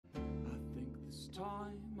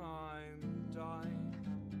time I'm dying.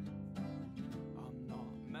 I'm not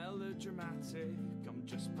melodramatic, I'm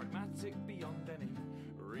just pragmatic beyond any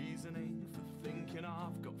reasoning for thinking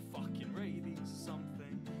I've got fucking rabies or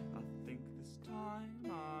something. I think this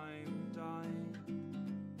time I'm dying.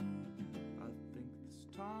 I think this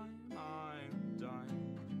time I'm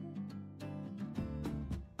dying.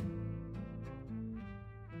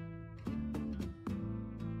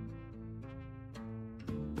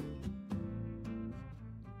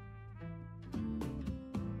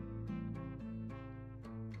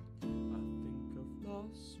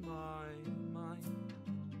 My mind,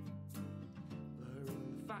 blurring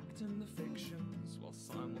the fact and the fictions while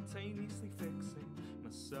simultaneously fixing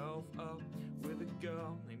myself up with a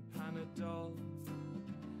girl named Panadol.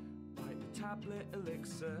 Bite the tablet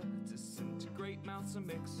elixir, disintegrate mouth's a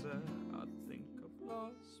mixer. I think I've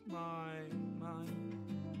lost my mind.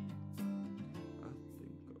 I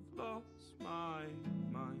think I've lost my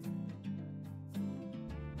mind.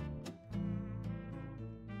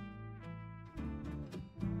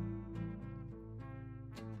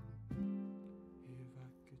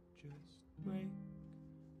 Break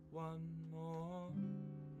one more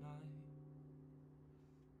night.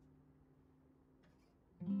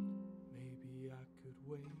 Maybe I could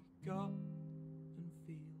wake up and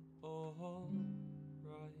feel alright.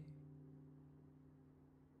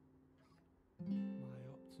 My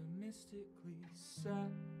optimistically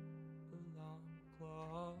set alarm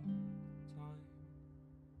clock time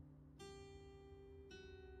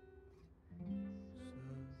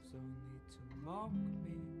serves only to mock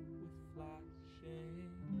me with flashing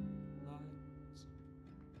lights.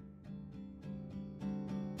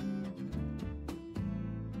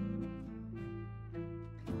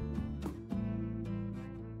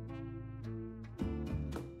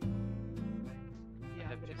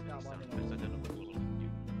 Yeah, I'm just not wanting to.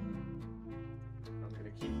 I'm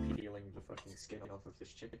gonna keep peeling the fucking skin off of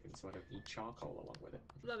this chicken so I don't eat charcoal along with it.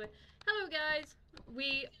 Love it. Hello guys,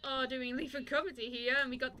 we are doing Leaf and Comedy here, and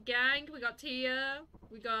we got the gang, we got Tia,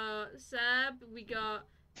 we got Seb, we got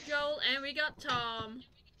Joel, and we got Tom.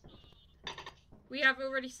 We have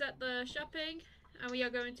already set the shopping, and we are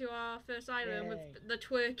going to our first island with the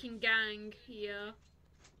twerking gang here.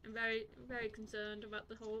 I'm very concerned about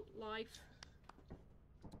the whole life.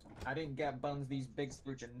 I didn't get buns these big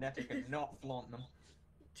for genetic and not flaunt them.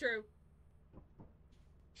 True.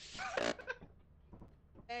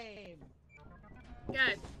 Hey.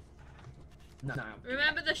 Guys, No.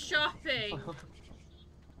 remember the shopping.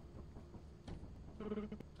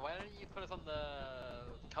 Why don't you put us on the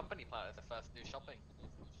company plan as the first new shopping?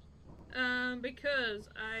 Because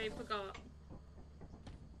I forgot.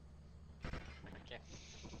 Okay.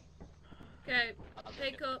 Okay,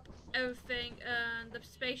 pick up everything, and the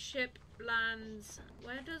spaceship lands.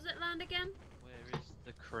 Where does it land again? Where is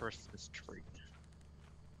the Christmas tree?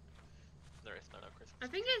 There is no Christmas. I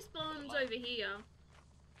think it spawns over here.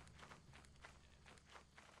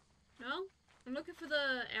 No? I'm looking for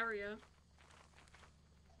the area.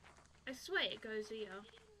 I swear it goes here.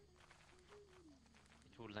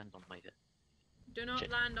 It will land on my head. Do not Shit.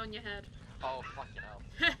 land on your head. Oh, fucking hell.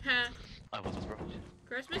 I was right.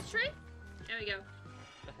 Christmas tree? There we go.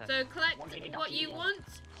 So collect what you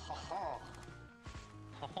want.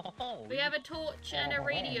 We have a torch and a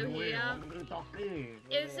radio here.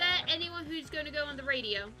 Is there anyone who's going to go on the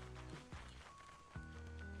radio?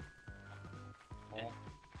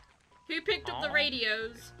 Who picked up the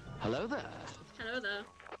radios? Hello there. Hello there.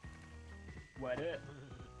 What it?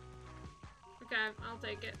 Okay, I'll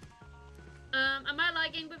take it. Am I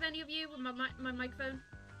lagging with any of you with my microphone?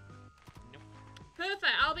 Nope. Perfect,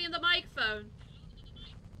 I'll be in the microphone.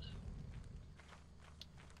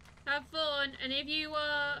 Have fun, and if you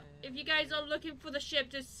guys are looking for the ship,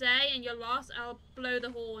 just say, and you're lost, I'll blow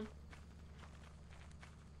the horn.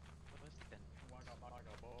 What was it then?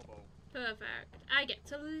 Perfect. I get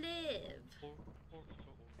to live.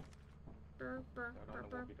 Burr, burr, burr,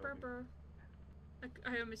 burr, burr, burr.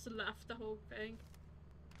 I almost laughed the whole thing.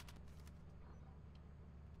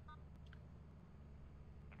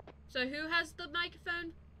 So who has the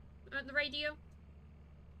microphone at the radio?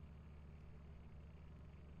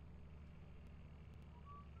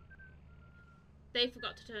 They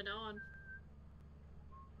forgot to turn it on.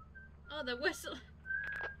 Oh, they're whistling.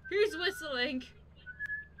 Who's whistling?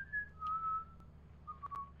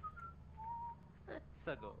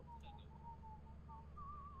 Let's go.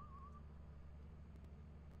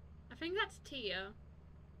 I think that's Tia.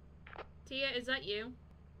 Tia, is that you?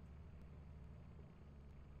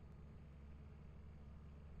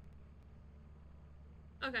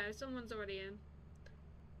 Okay, someone's already in.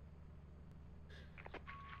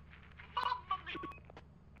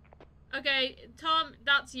 Okay, Tom,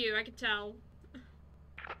 that's you, I can tell.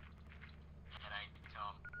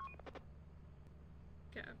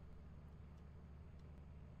 Okay.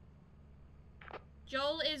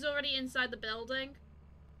 Joel is already inside the building.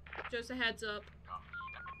 Just a heads up.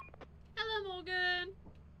 Hello, Morgan.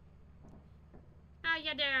 How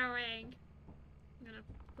you doing? I'm gonna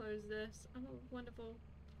close this. Oh, wonderful.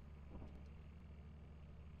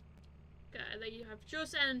 Okay, there you have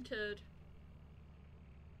just entered.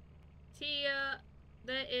 Tia,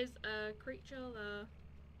 there is a creature there.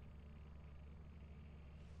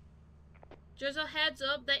 Just a heads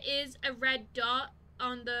up, there is a red dot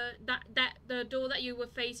on the door that you were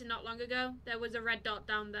facing not long ago. There was a red dot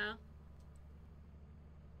down there.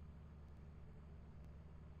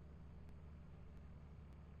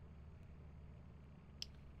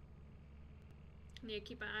 Need to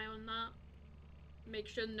keep an eye on that. Make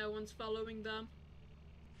sure no one's following them.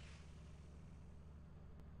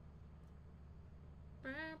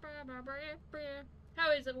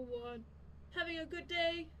 How is everyone? Having a good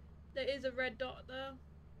day? There is a red dot there.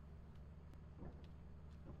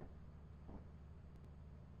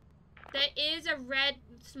 There is a red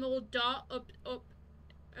small dot up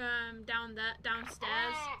down there,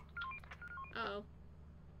 downstairs. Uh oh.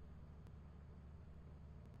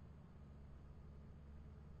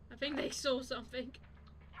 I think they saw something.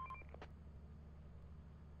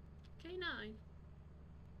 K9.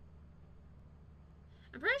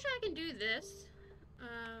 I'm pretty sure I can do this.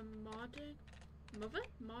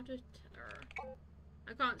 Monitor.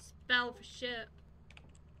 I can't spell for shit.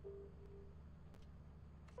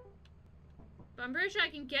 But I'm pretty sure I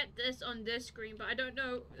can get this on this screen, but I don't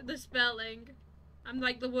know the spelling. I'm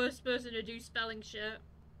like the worst person to do spelling shit.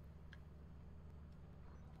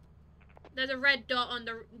 There's a red dot on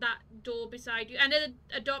that door beside you, and there's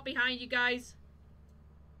a dot behind you guys.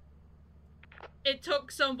 It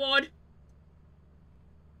took someone.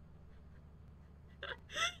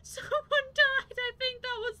 Someone died. I think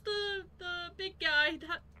that was the big guy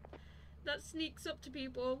that sneaks up to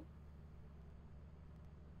people.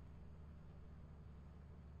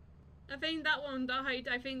 I think that one died.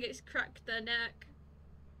 I think it's cracked their neck.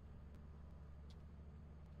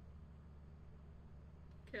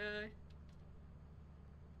 Okay.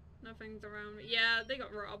 Nothing's around me. Yeah, they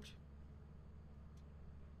got robbed.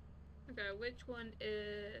 Okay, which one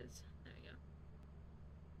is... There we go.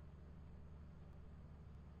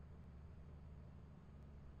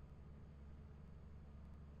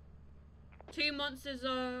 Two monsters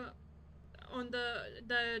are on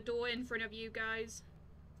the door in front of you guys.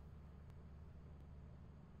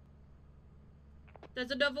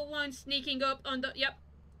 There's another one sneaking up on the... Yep,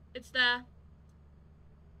 it's there.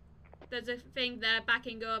 There's a thing there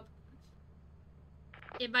backing up.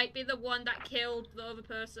 It might be the one that killed the other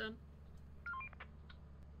person.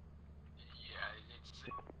 Yeah, it's...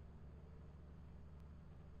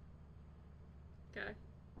 Okay.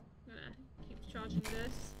 I'm gonna keep charging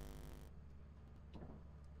this.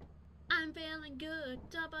 I'm feeling good.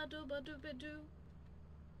 Dabba dooba dooba doo.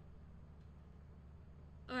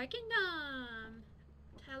 Oh, I can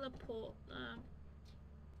teleport them.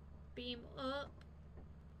 Beam up.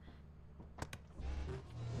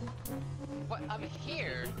 What? I'm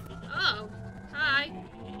here? Oh, hi.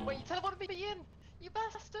 Wait, you teleported me in? You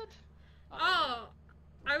bastard! Oh,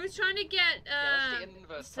 I was trying to get yeah, that's the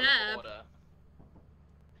inverse Seb. teleporter.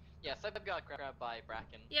 Yeah, Seb got grabbed by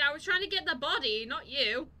Bracken. Yeah, I was trying to get the body, not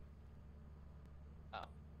you. Oh.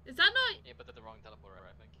 Is that not? Yeah, but they're the wrong teleporter,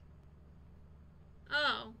 I think.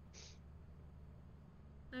 Oh.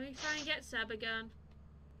 Let me try and get Seb again.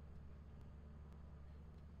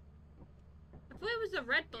 I thought it was the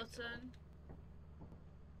red button.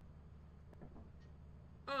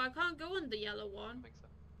 Oh, I can't go on the yellow I one. think so.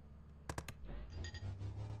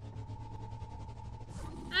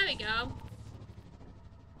 There we go.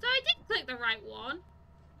 So I did click the right one.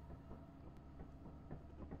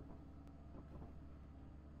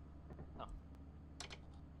 Oh.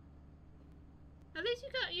 At least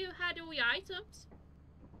you had all your items.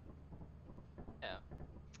 Yeah.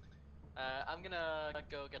 I'm gonna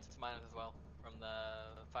go get some miners as well from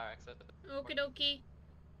the fire exit. Okie dokie.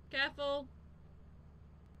 Careful.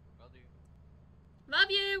 Will do. Love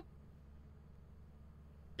you.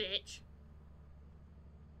 Bitch.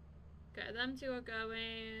 Okay, them two are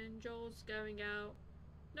going. Joel's going out.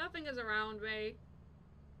 Nothing is around me.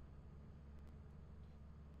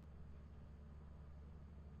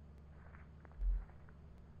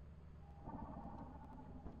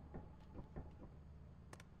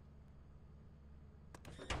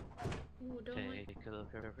 Ooh, don't like... Take a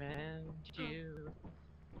look around you.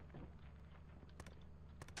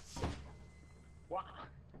 What?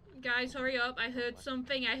 Guys, hurry up. I heard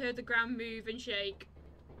something. I heard the ground move and shake.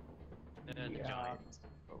 The Yeah. giant.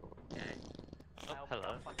 Okay. Oh,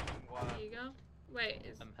 hello. There you go. Wait,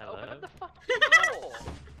 is... Hello. Open the fucking door!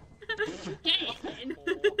 Get in!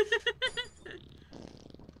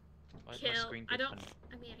 Why is my Kill. screen I don't... different?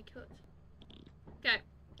 I mean, I could. Okay.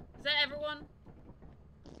 Is that everyone?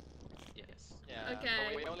 Yes. Yeah,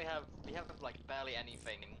 Okay. but we have like barely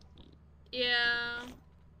anything. Yeah.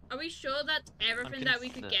 Are we sure that's everything that we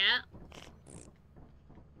could concerned. get?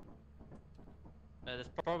 There's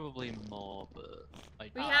probably more, but I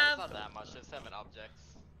We It's have... not that much, there's 7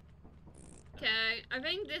 objects. Okay, I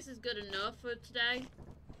think this is good enough for today.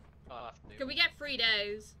 Oh, that's new. Can we get 3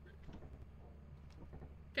 days?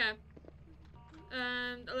 Okay.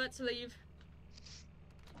 Let's leave.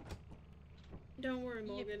 Don't worry,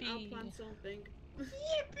 Morgan. I'll Yippee. plan something.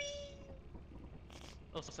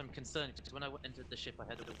 Also, I'm concerned because when I entered the ship, I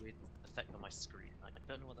had a weird effect on my screen. I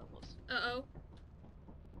don't know what that was. Uh-oh.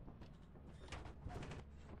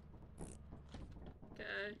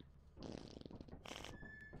 Okay.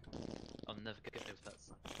 I'll never get over that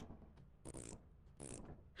sign.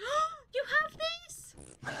 You have this?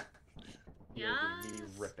 You'll be me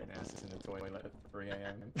Yes. ripping asses in the toilet at 3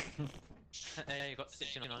 a.m. Hey, you got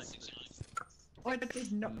 69. I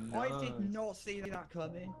did not. I did Nice. not see that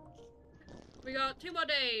coming. We got 2 more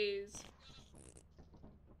days.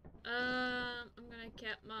 I'm gonna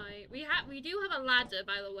get my... We do have a ladder,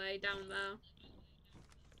 by the way, down there.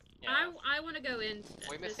 Yeah. I want to go in.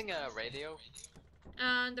 We're missing a radio.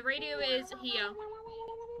 And the radio is here.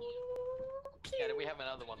 Yeah, we have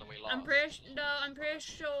another one that we lost. I'm pretty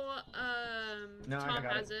sure No, I Tom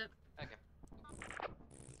got has it. Okay.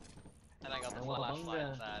 And I got the Cowabunga.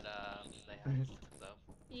 flashlight that they have. So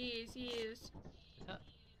Yes. Is that?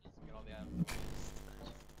 get all the items.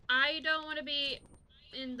 I don't want to be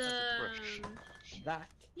in the... That's a brush. That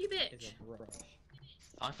You is bitch. a brush.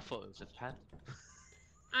 I thought it was a pad.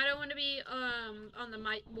 I don't want to be on the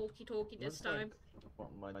mic walkie-talkie this Looks like time.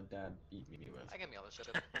 what my dad beat me with. I get me all this shit.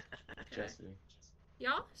 Jesse,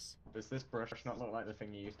 Yes? does this brush not look like the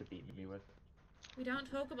thing you used to beat me with? We don't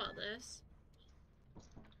talk about this.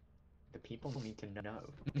 The people need to know.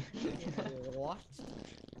 What?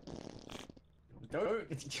 Don't.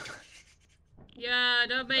 Yeah,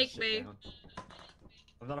 don't That make shit me. down.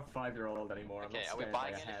 I'm not a 5-year-old anymore. Okay, I'm are we not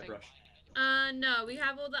buying scared by a anything? hairbrush. No, we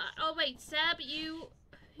have all that. Oh wait, Seb, you...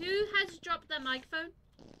 Who has dropped their microphone?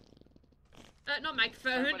 Not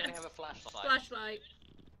microphone. Everybody have a flashlight. Flashlight.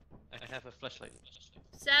 I have a flashlight.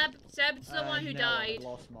 Seb's the one who No, died. I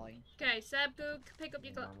lost mine. Okay, Seb, go pick up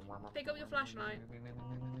your flashlight.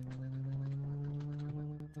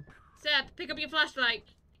 Seb, pick up your flashlight.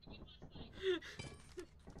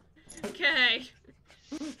 Okay.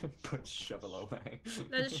 Put shovel away.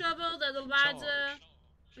 There's a shovel, there's a ladder.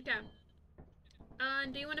 Okay.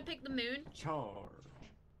 Do you want to pick the moon? Charge.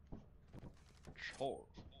 Charge.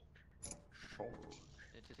 Charge.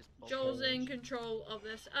 It is Joel's in control of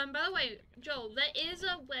this. By the way, Joel, there is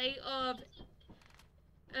a way of...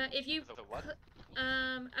 if you... So what?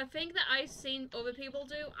 I think that I've seen other people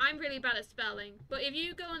do. I'm really bad at spelling. But if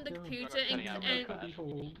you go on the computer cutting out real and... fast.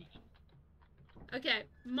 Okay,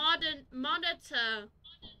 monitor.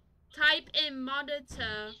 Type in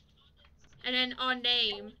monitor, and then our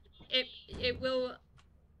name. It will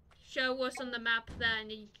show us on the map there,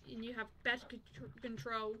 and you have better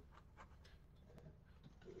control.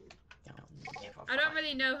 I don't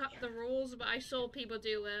really know the rules, but I saw people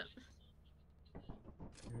do it.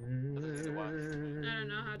 I don't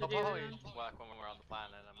know how to I'll do probably it. work when we're on the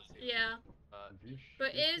planet, I'm assuming. Yeah,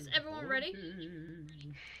 but is everyone ready?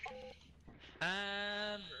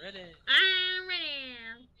 I'm ready. I'm ready.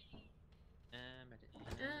 I'm ready.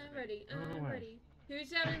 I'm ready. I'm Alright. ready.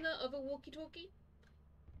 Who's having the other walkie-talkie?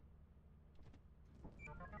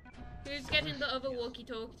 Who's getting the other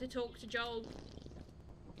walkie-talkie to talk to Joel?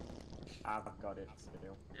 I've got it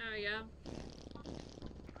still. Oh yeah.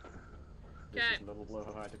 This Okay. is little blow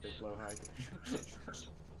high to big blow high.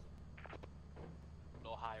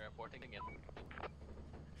 No high reporting again.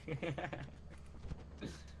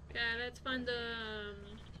 Okay, let's find the.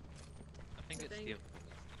 I think it's Thing.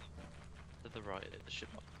 to the right, the ship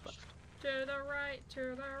up left. To the right,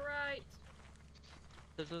 to the right.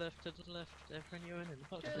 To the left, everyone in the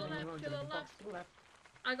box. To the left, to the left. To the left.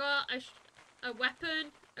 I got a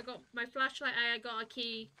weapon. I got my flashlight. I got a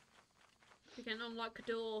key. We can unlock a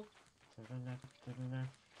door. To the left, to the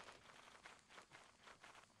left.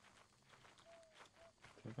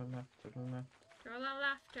 To the left, to the left. To the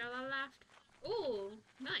left, to the left. Ooh,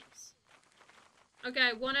 nice.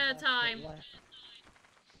 Okay, one at a time.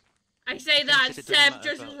 I say that, it doesn't Seb matter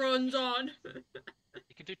just about- runs on.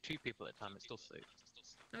 You can do 2 people at a time, it still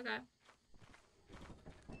suits. Okay.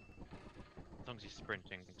 As long as you're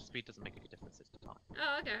sprinting, speed doesn't make any difference this time.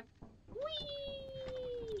 Oh, okay.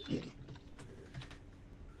 Whee!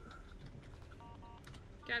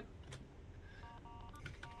 Okay.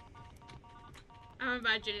 I'm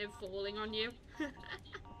imagining it falling on you. Yeah,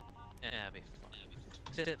 it'll be fine.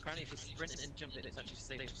 So apparently if you sprint and jump it, it's actually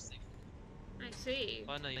safe. I see.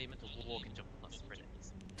 Oh no, you meant to walk and jump, not sprint.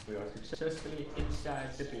 We are successfully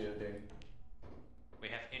inside the building. We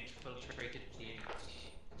have infiltrated the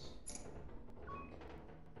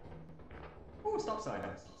Oh, stop sign.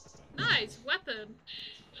 Nice weapon.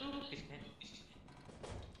 Oh,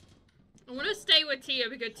 I want to stay with Tia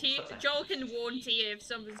because Joel can warn Tia if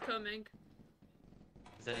something's coming.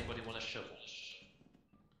 does anybody want a shovel?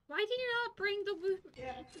 Why did you not bring the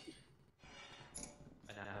Yeah.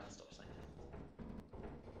 I now have to stop saying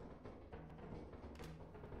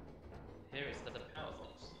that. Here is the power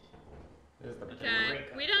box. There's the Okay,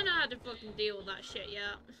 breaker. we don't know how to fucking deal with that shit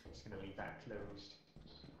yet. Just gonna leave that closed.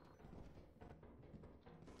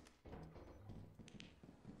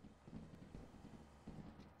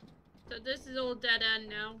 So this is all dead end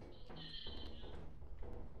now.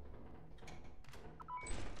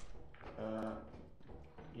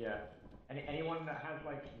 Yeah. Anyone that has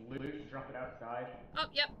like loot, drop it outside. Oh,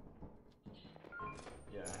 yep.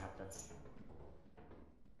 Yeah, I have to.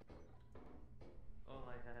 All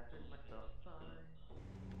I have is my top 5.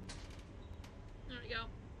 There we go.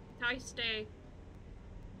 How you stay.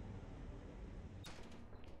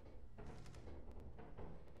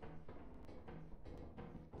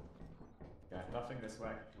 Yeah, nothing this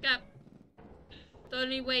way. Yep. The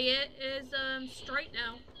only way it is straight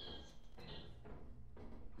now.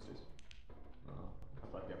 It's just. Oh, I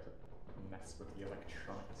thought you have to mess with the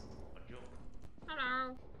electronics.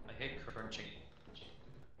 Hello. I hate crunching.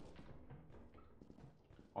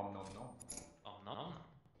 Om nom nom. Oh no.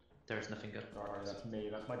 There is nothing good. Sorry, that's me.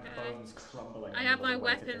 That's my Okay. bones crumbling. I have under the my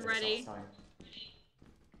weight of weapon this ready. exhaust time.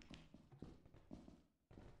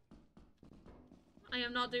 I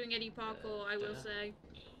am not doing any parkour, I will say.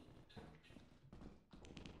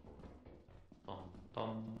 Bum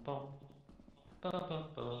bum bum. Ba ba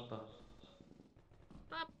ba ba.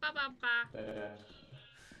 Ba ba ba ba. Dead end.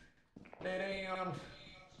 Damn.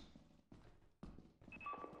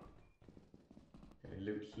 Okay,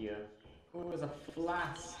 loot here. Oh, there's a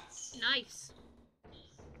flask. Nice.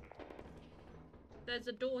 There's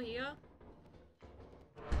a door here.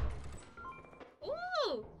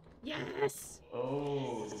 Ooh! Yes!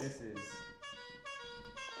 Oh, this is.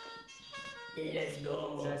 Let's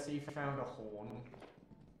go. Jesse found a horn.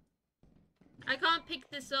 I can't pick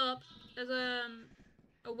this up. There's a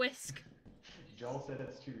whisk. Joel said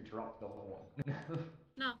it's to drop the horn.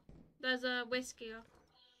 No, there's a whisk here.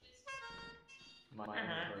 My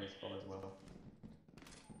inventory is full as well.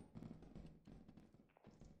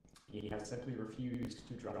 He has simply refused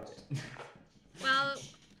to drop it. Well,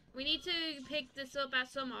 we need to pick this up at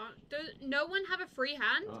some point. Does no one have a free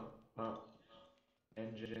hand?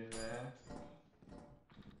 Engine there.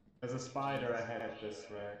 There's a spider ahead this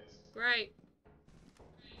way. Great.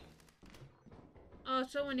 Oh,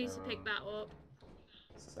 someone needs to pick that up.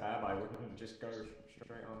 Sab, I wouldn't just go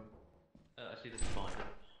straight on. I see the spider.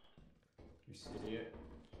 You see it?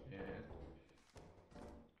 Yeah.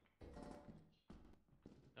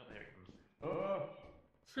 Oh, there it comes. Oh!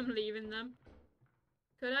 I'm leaving them.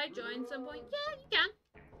 Could I join some point? Yeah, you can.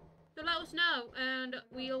 So let us know, and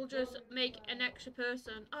we'll just make an extra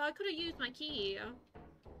person. Oh, I could have used my key here.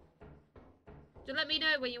 So let me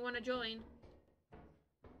know when you want to join.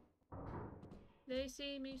 They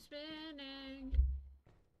see me spinning.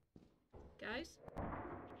 Guys?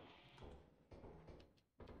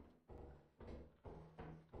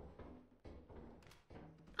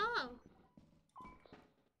 Oh.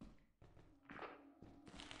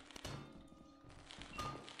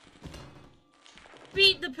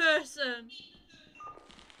 Beat the person.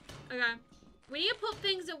 Okay. We need to put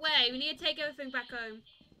things away. We need to take everything back home.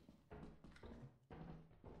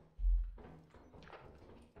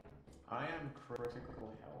 I am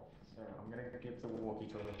critical health, so I'm gonna give the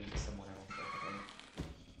walkie-talkie to someone else, I think.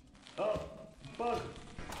 Oh! Bug!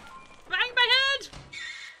 Bang my head!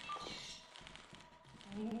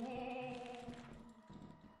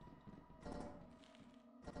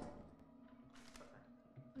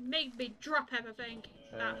 Make me drop everything.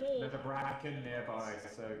 That hole. There's a bracken nearby,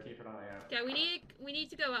 so keep an eye out. Okay, we need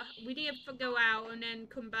to go out. We need to go out and then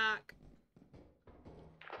come back.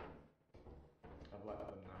 I've let them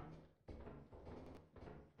know.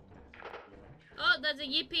 Oh, there's a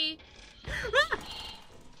yippee. Ah!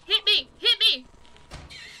 Hit me! Hit me!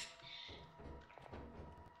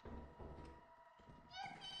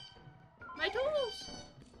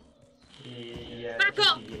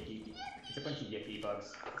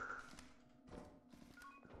 us.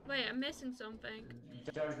 Wait, I'm missing something.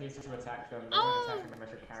 You don't need to attack them. They Oh! don't attack them unless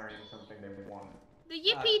you're carrying something they want. The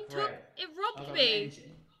Yippee took. Right. It I've robbed got an me.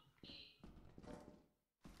 engine.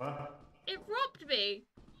 What? It robbed me.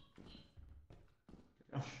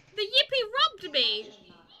 The Yippee robbed me.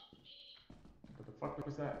 What the fuck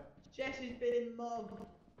was that? Jesse's been mugged.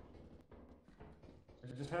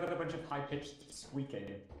 I just heard a bunch of high-pitched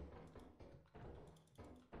squeaking.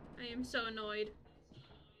 I am so annoyed.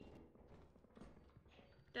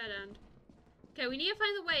 Dead end. Okay, we need to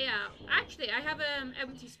find the way out. Actually, I have an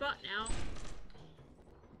empty spot now.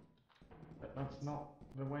 But that's not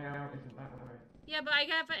the way out, isn't that way? Yeah, but I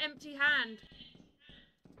have an empty hand.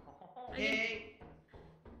 I can- Hey.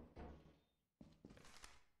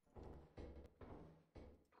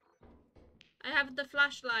 I have the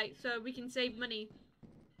flashlight, so we can save money.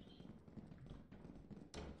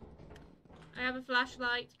 I have a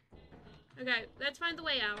flashlight. Okay, let's find the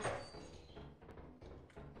way out.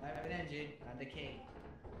 I have an engine and a key.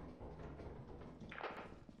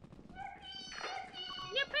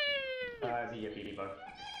 Yippee! The yippee bug.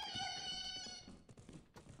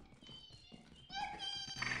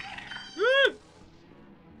 Woo!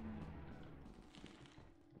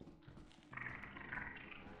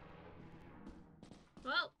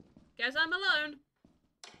 Well, guess I'm alone.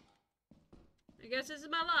 I guess this is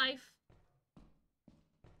my life.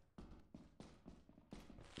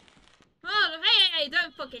 Oh, hey,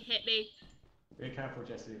 don't fucking hit me. Be careful,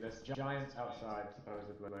 Jesse. There's giants outside,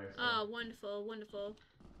 supposedly. So Oh, wonderful, wonderful.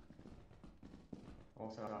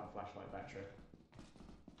 also got a flashlight battery.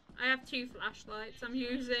 I have 2 flashlights. I'm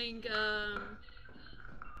using, who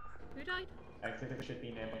died? Exit should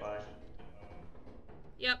be nearby.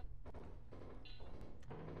 Yep.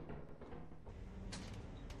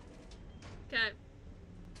 Okay.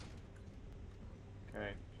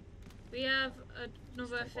 Okay. We have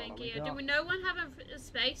another Let's take thing what we here. got. Do no one have a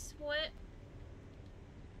space for it?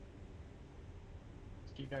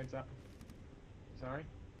 Just keep going up. Sorry?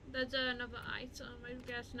 There's another item. I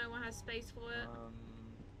guess no one has space for it.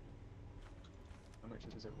 How much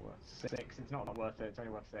is it worth? 6. It's not worth it. It's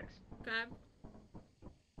only worth 6. Okay.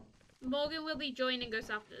 Morgan will be joining us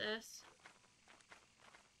after this.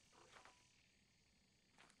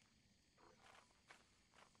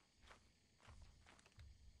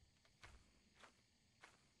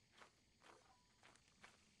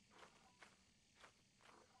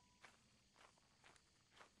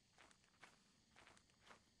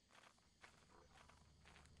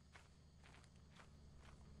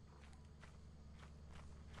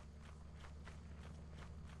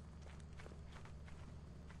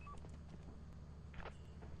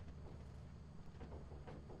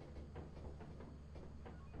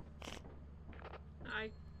 I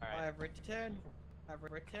Alright. have returned. I've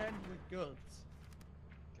returned with goods.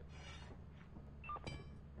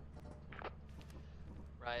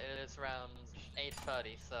 Right, it is around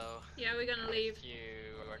 8:30, so Yeah, we're gonna leave. if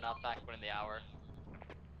you are not back within the hour,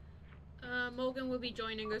 Morgan will be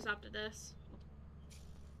joining us after this.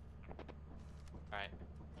 alright.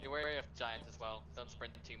 Be wary of giants as well. Don't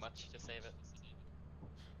sprint too much to save it.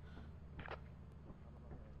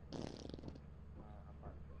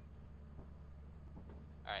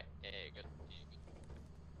 Alright, yeah, good.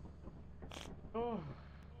 Oh.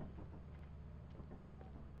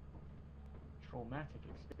 Traumatic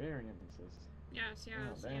experiences. Yes, yes,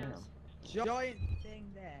 Oh, damn. yes. Giant thing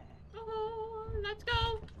there. Oh, let's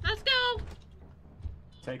go! Let's go!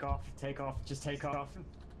 Take off, just take off.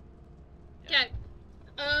 Okay.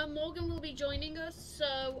 Morgan will be joining us,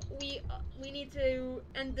 so we need to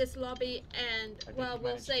end this lobby and I think well, we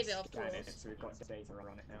we'll managed to save it of scan course. so we've got data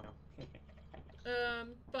on it now.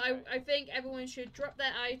 But I think everyone should drop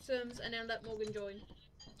their items and then let Morgan join.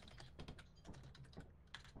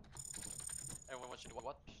 Everyone should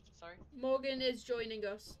what? Sorry? Morgan is joining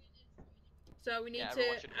us, so we need Yeah, to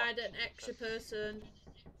everyone should add watch. an extra person.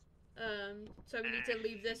 So we need to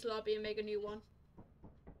leave this lobby and make a new one.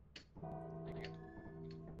 Thank you.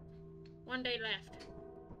 1 day left.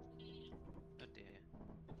 Oh dear.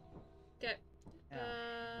 Okay.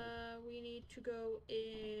 Yeah. We need to go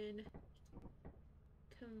in.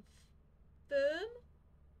 Confirm.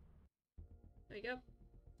 There we go.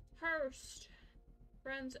 Host.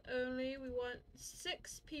 Friends only. We want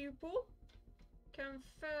 6 people.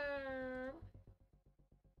 Confirm.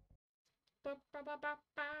 Ba, ba, ba, ba,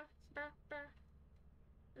 ba, ba, ba.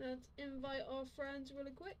 Let's invite our friends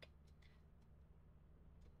really quick.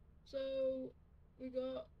 So we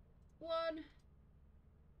got 1,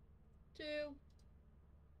 2,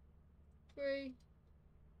 3,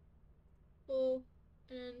 4,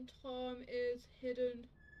 and Tom is hidden.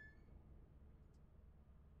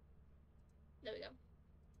 There we go.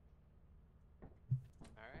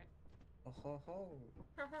 Alright. Oh ho ho.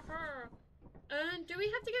 Ha ha ha. Do we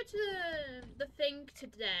have to go to the thing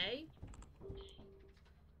today?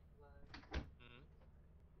 Mm.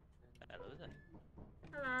 Hello there.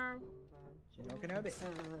 Hello. No, can I have it?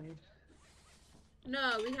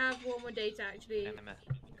 No, we have one more day to actually Anime.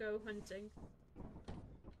 go hunting.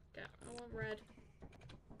 Okay, I want red.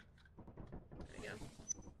 There we go.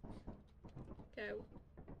 Okay.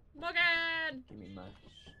 Morgan! Give me my.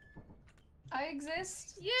 I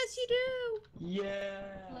exist. Yes, you do! Yeah.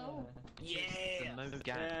 Hello. Yeah. The Mogan.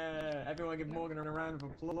 Yeah. Everyone give Morgan a round of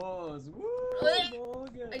applause. Woo! Ugh.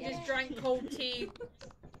 Morgan. I just drank cold tea.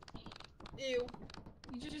 Ew.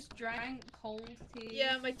 You just drank cold tea.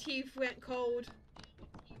 Yeah, my teeth went cold.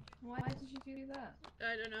 Why did you do that?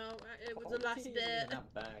 I don't know. It was the last Tea bit. isn't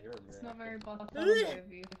that bad. You're It's right. not very Ugh. Bartholomew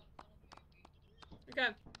of you.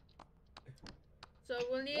 Okay. So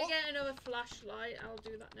we'll need to get another flashlight. I'll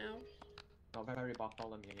do that now. Not very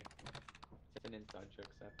Bartholomew. It's an inside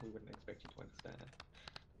joke, Seth. We wouldn't expect you to understand.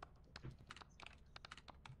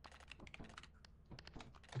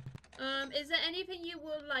 Is there anything you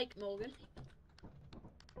would like, Morgan?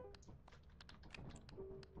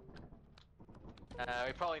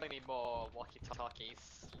 We probably need more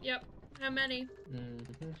walkie-talkies. Yep. How many?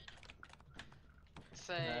 Mm-hmm.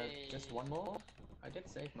 Say... Just one more? I did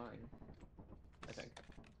save mine. I think.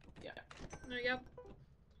 Yeah. There you go.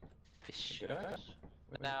 Fish. Did I?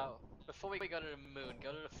 Now, before we go to the moon,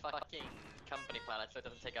 go to the fucking company planet so it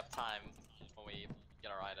doesn't take up time when we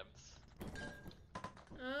get our items.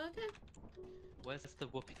 Okay. Where's the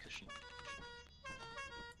whoopee cushion?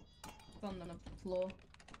 It's on the floor.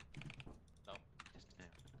 Just now.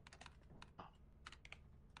 Oh.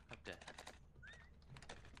 How dare.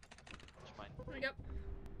 It's fine. There we go.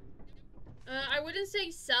 I wouldn't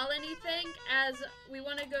say sell anything, as we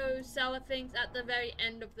want to go sell things at the very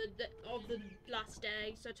end of the last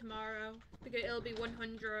day, so tomorrow, because it'll be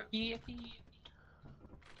 100. Yippee.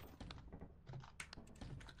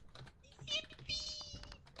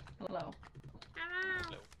 Hello.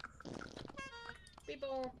 Hello. Beep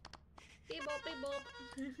bop. Beep bop, beep bop.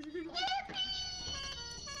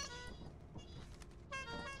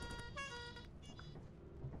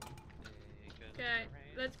 Okay,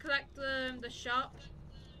 let's collect the shop.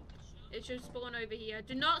 It should spawn over here.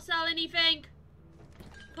 Do not sell anything.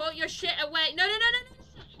 Put your shit away. No, no, no,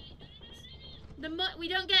 no, no. We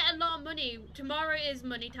don't get a lot of money. Tomorrow is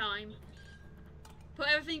money time. Put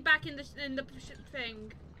everything back in the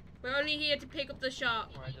thing. We're only here to pick up the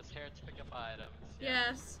shop. We're just here to pick up items.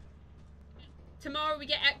 Yes. Tomorrow we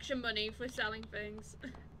get extra money for selling things.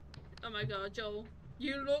 Oh my god, Joel.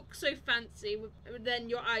 You look so fancy, then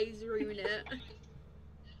your eyes ruin it.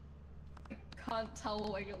 Can't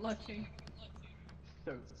tell where you're looking.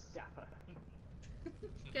 So dapper.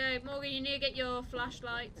 Okay, Morgan, you need to get your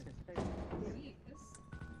flashlight. Jeez.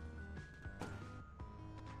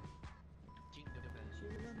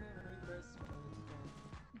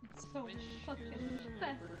 So fucking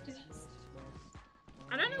festive.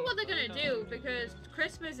 I don't know what they're gonna do because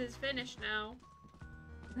Christmas is finished now.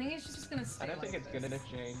 I think it's just gonna stay I don't think like it's this. gonna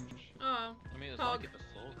change. Oh. I mean, it was Pog. like it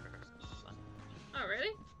before Christmas. Oh,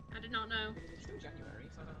 really? I did not know. It's still January,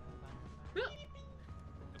 so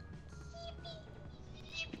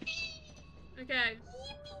Okay.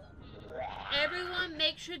 Everyone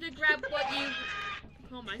make sure to grab what you...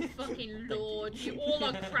 Oh my fucking lord. You all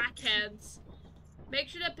are crackheads. Make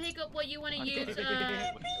sure to pick up what you want to use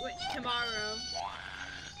tomorrow.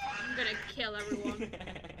 I'm gonna kill everyone.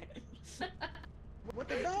 What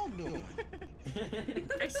the dog doing?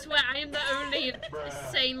 I swear I am the only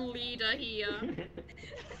sane leader here.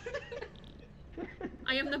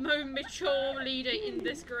 I am the most mature leader in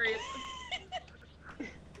this group.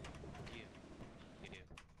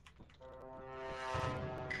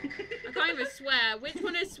 I can't even swear. Which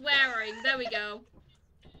one is swearing? There we go.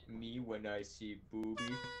 Me when I see booby.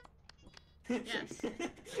 Yes.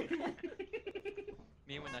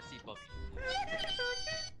 Me when I see Bobby.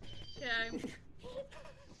 Okay.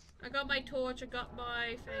 I got my torch, I got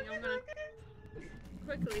my thing. I'm gonna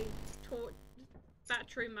quickly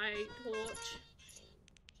battery my torch.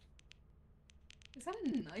 Is that a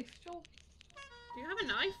knife, Joel? Do you have a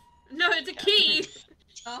knife? No, it's a key!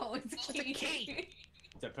 Oh, it's a key.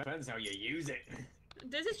 Depends how you use it.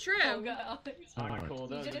 This is true. Oh god. Hardcore, You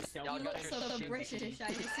those are just y'all you got look your so shoes. British, I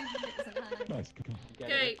assume it's a hand.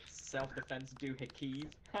 Get Okay. it? Self-defense doohickeys.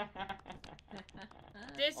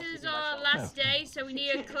 This I'll is see our myself. last day, so we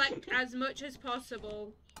need to collect as much as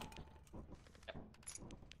possible.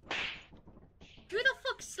 Who the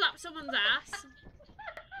fuck slapped someone's ass?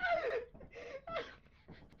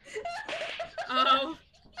 Oh,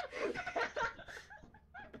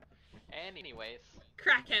 Anyways,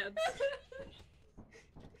 crackheads.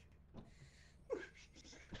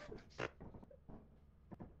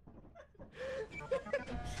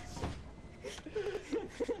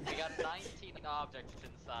 we got 19 objects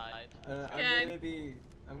inside. Okay.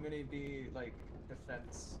 I'm gonna be like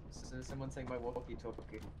defense. So someone take my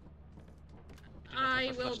walkie-talkie.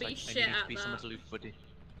 I will be shit at be someone that. to loot, buddy.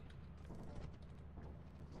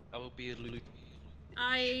 I will be a loot.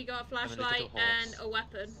 I got a flashlight and a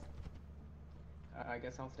weapon. I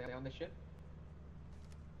guess I'll stay on the ship.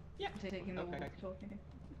 Yeah. Taking the Okay. walkie-talkie.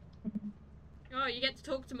 Oh, you get to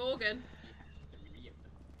talk to Morgan.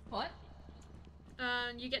 What?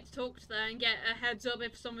 You get to talk to them and get a heads up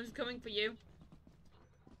if someone's coming for you.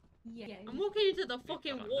 Yeah. I'm walking into the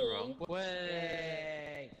fucking Gone the wall. wrong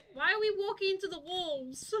way. Why are we walking into the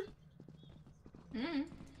walls?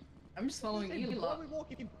 I'm just following you Why are lot. we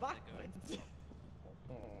walking backwards?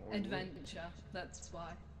 Adventure, that's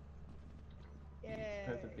why.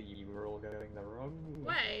 Because of the we're all going the wrong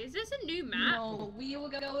way. Wait, is this a new map? No, we were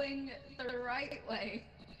going the right way.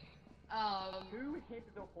 Who hit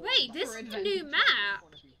the horn? Wait, this For is a new adventure. map.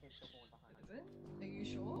 Is it? Are you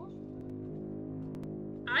sure?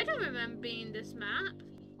 I don't remember being this map.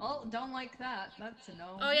 Oh, don't like that. That's a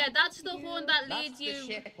no. Oh yeah, that's the Thank horn you. that That's leads the you.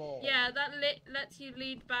 ship hall. Yeah, that lets you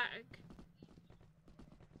lead back.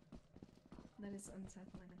 That is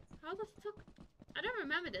unsettling. How the fuck? I don't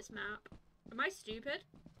remember this map. Am I stupid?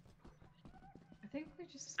 I think we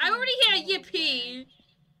just. I already hear went all the yippee. way.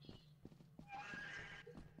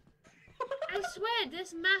 I swear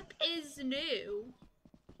this map is new.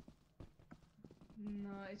 No,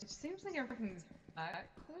 it just seems like everything's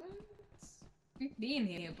backwards. We've been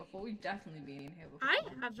here before. We've definitely been here before. I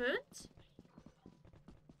haven't.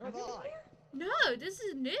 Have I? No, this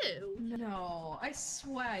is new. No, I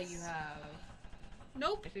swear you have.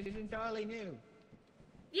 Nope. This is entirely new.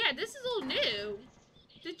 Yeah, this is all new.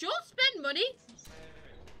 Did Joel spend money?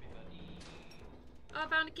 Oh, I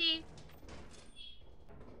found a key.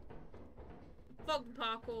 Fuck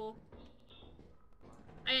parkour.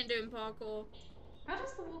 I ain't doing parkour. How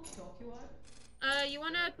does the walkie-talkie work? You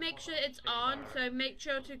wanna make sure it's on, so make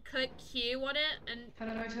sure to click Q on it and How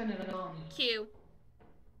do I turn it on? Q.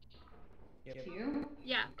 Yep. Q?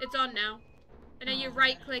 Yeah, it's on now. And then you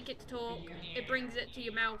right click it to talk. It brings it to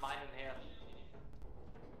your mouth. Mine in here.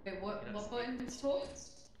 Wait, what button is talk?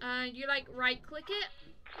 You like right click it.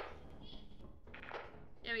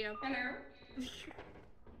 There we go. Hello.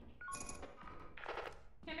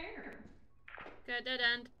 Hello. Good, dead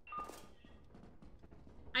end.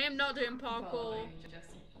 I am not doing parkour. Oh,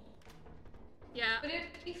 Jesse. Yeah. But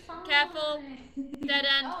it'd be fine. Careful. Dead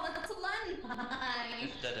end. Oh, that's a landmine.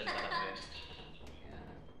 It's dead end that way.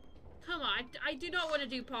 Come on, I do not want to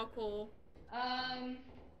do parkour.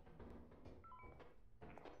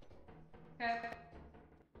 Okay.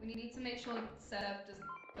 We need to make sure setup doesn't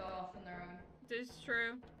go off on their own. This is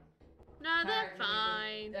true. No, they're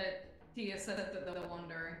fine. Tia said that they're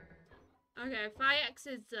wandering. Okay, fire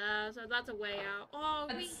exits there, so that's a way out. Oh,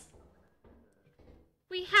 That's-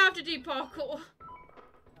 we have to do parkour.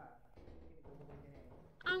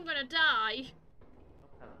 I'm gonna die.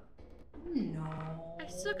 No. I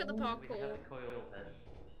suck at the We have parkour. a coil head.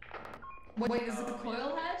 Wait, is it the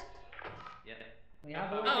coil head? Yeah.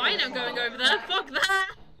 Oh, I ain't not going over there. Fuck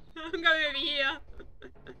that. I'm going over here.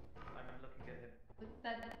 I'm looking at him. With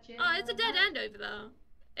that Oh, it's a dead end over there.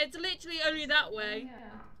 It's literally only that way.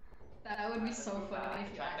 Yeah. That would be so funny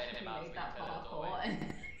if you actually made that parkour and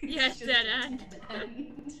Yes, it's just dead a end. dead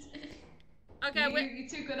end. Okay, you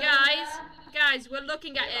too good at guys, that? guys, we're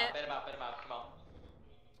looking at it. Bit about, come on.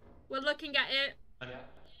 We're looking at it. Okay.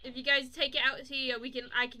 If you guys take it out here,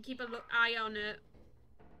 I can keep a eye on it.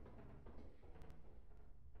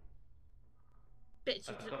 Bitches,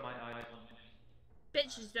 I've got my eyes on him.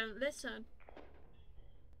 bitches don't listen.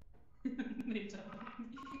 They don't.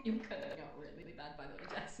 You're cutting out really bad by the way,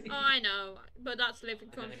 Jesse. Oh, I know, but that's living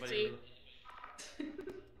Is anybody comfy.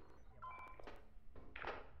 real-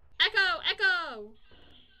 Echo, echo.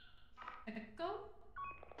 Echo?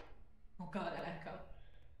 Oh god, Echo.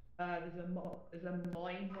 There's a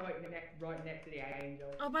mine right next to the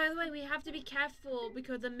angel. Oh, by the way, we have to be careful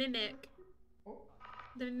because the mimic. Oh.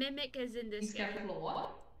 The mimic is in this He's game. careful of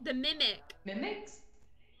what? The mimic. Mimics?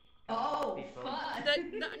 Oh, People. fuck.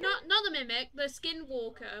 Not the mimic. The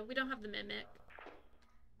skinwalker. We don't have the mimic.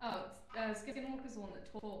 Oh, Skinwalker's the one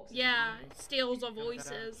that talks. Yeah, steals our Come voices.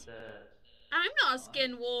 downstairs. I'm not a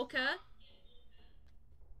skinwalker.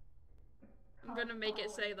 I'm gonna make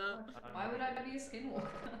it say that. Why would I be a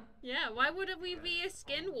Skinwalker? Yeah, why wouldn't we be a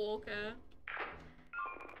skinwalker?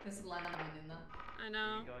 There's a landmine in there. I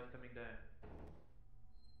know. You guys coming down?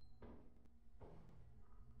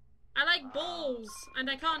 I like balls, and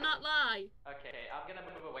I can't not lie. Okay, I'm gonna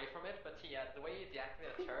move away from it, but yeah, the way you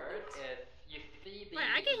deactivate a turret is you see the Wait,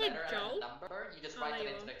 I can hit letter and Joel? the number, you just Oh, write there it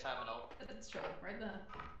you into are. the terminal. That's Joel, right there.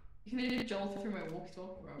 You can hear Joel through my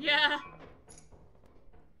walkie-talkie. Bro. Yeah.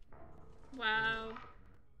 Wow.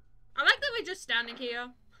 I like that we're just standing here.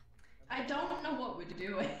 I don't know what we're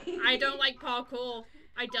doing. I don't like parkour.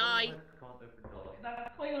 I die. Can't open doors.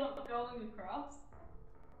 That coil going across.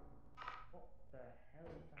 What the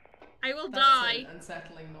hell is that? I will That's die. an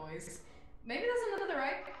unsettling noise. Maybe there's another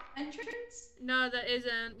entrance? No, there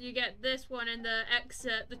isn't. You get this one in the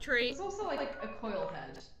exit, the tree. There's also like a coil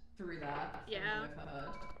head through there. From Yeah. what I've heard.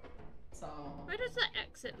 So. Where does the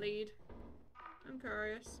exit lead? I'm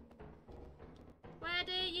curious. Where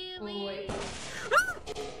do you Oh, lead? wait.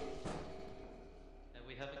 And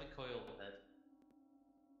we have a coil head.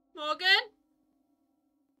 Morgan?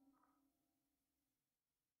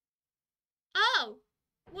 Oh!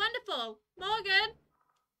 Wonderful! Morgan!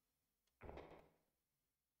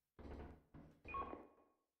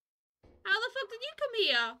 How the fuck did you come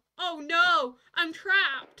here? Oh no! I'm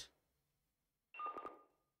trapped!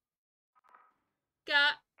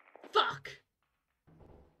 Fuck!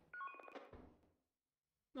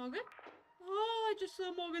 Morgan? Oh, I just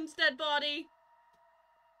saw Morgan's dead body.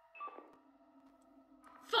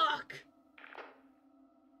 Fuck!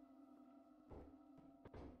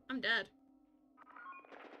 I'm dead.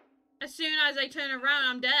 As soon as I turn around,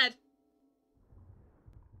 I'm dead.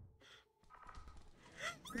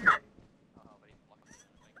 Oh, but he's blocking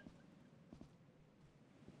something.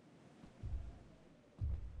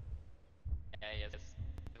 Yeah, he is.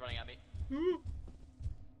 He's running at me.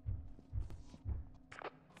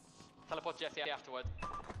 Teleport Jesse afterwards.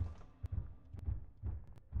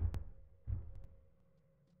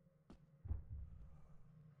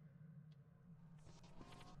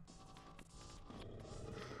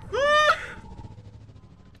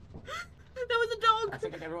 There was a dog! I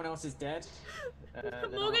think everyone else is dead. They're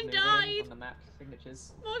not Morgan moving died. on the map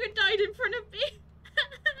signatures. Morgan died in front of me!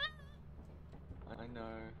 I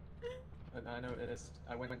know. I know it is.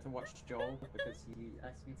 I went to watch Joel because he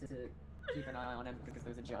asked me to keep an eye on him because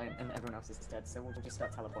there was a giant and everyone else is dead, so we'll just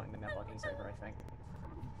start teleporting them. Their blocking's over, I think.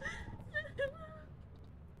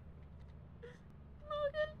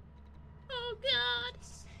 Morgan! Oh god!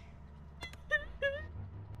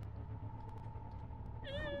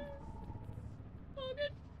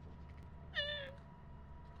 Morgan!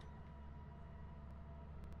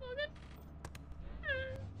 Morgan!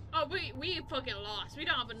 Oh, we fucking lost. We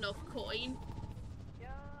don't have enough coin. Yeah.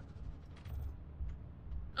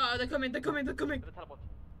 Oh, they're coming, they're coming, they're coming. Teleport.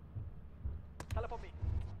 Teleport me.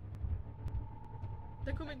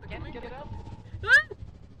 They're coming, they're coming. Get it out. Ah!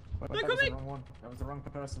 But They're that was the coming! wrong one. That was the wrong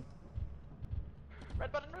person.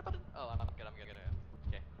 Red button, red button. Oh, I'm good, I'm good.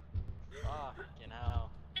 Okay. Fucking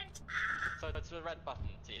hell. So it's the red button,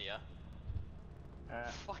 Celia.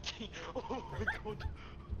 Fucking. Oh my god.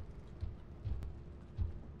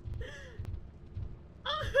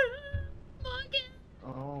 Morgan!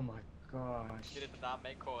 Oh my gosh. Get into that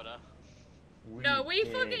main corner. No, we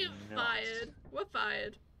did fucking not. fired. We're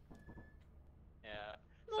fired. Yeah.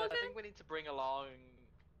 So Morgan? I think we need to bring along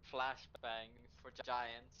flashbangs for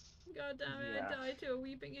giants. God damn it, Yeah. I died to a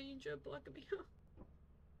weeping angel blocking me up.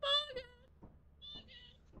 Morgan!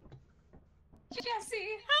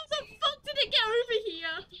 Jesse! How the fuck did it get over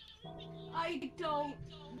here? I don't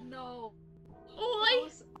know. Oh, That I...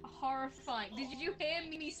 was horrifying. Did you hear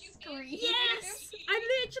me scream? Yes! I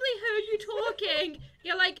literally heard you talking.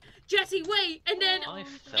 You're like, Jesse, wait! And then I it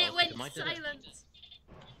felt went it might do it. silent.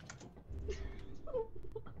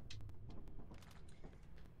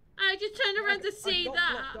 I just turned around to see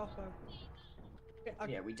that.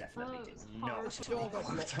 Yeah, we definitely Oh, did it's not. horrible. The door got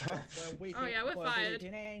blocked off where we Oh, yeah, we're where fired.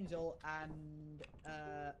 An angel and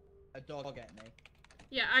a dog at me.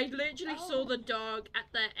 Yeah, I literally saw the dog at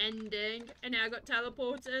the ending, and now I got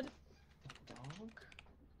teleported. Dog?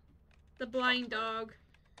 The blind dog.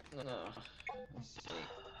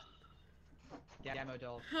 Demo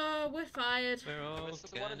dog. Oh, we're fired. We're all This is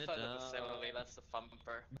the one gonna inside of the die. facility, that's the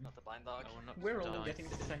thumper, not the blind dog. No, we're not We're gonna all die. getting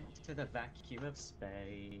sent to the vacuum of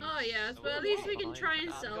space. Oh yes, So but at we're least we can fine. try and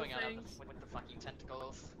I'm sell going out things. with the fucking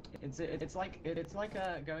tentacles. It's like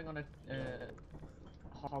going on a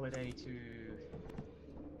holiday to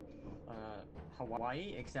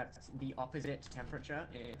Hawaii, except the opposite temperature.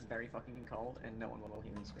 It's very fucking cold, and no one will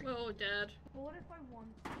hear me scream. We're all dead. What if I want?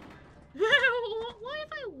 What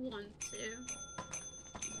if I want to?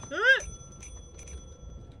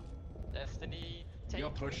 Destiny, take You're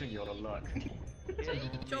pushing your luck.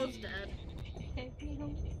 Joel's dead. Take me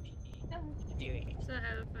home. Is that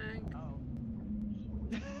everything?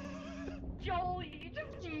 Joel, you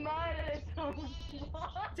just murdered someone.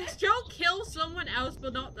 What? Does Joel kill someone else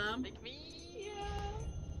but not them? Pick me! Yeah.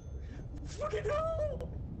 Fucking hell!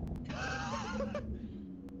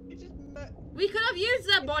 You just met. We could have used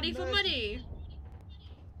that body for Nice. money.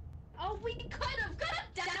 Oh, we could have. God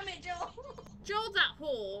damn it, Joel. Joel's that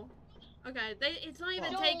whore. Okay, it's not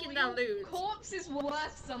even Joel, taking their your loot. corpse is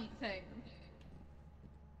worth something.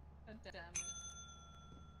 God damn it.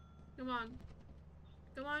 Come on.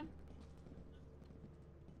 Come on.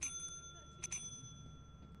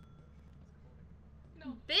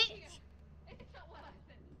 No. Bitch! It's not worth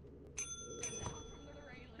it.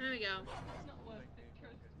 There we go. It's not worth it,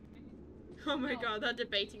 trust me. Oh my No. god, they're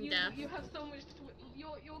debating death. You have so much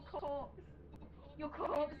your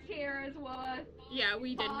corpse here is worth Yeah, we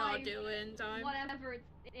did not Five. do it in time. whatever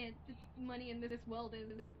it's money in this world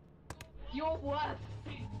is. You're worth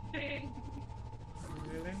something.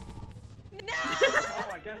 Really? No! Oh,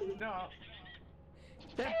 I guess not.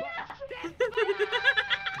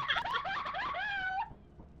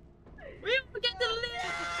 We will get to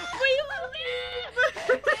live! We will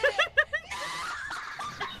leave!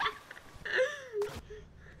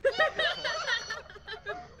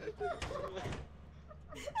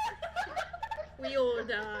 We all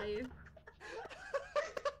die.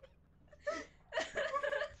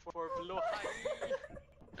 For below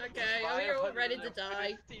high. Okay, are we all ready to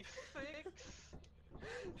die? 556.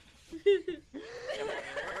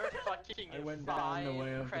 We're fucking I went down the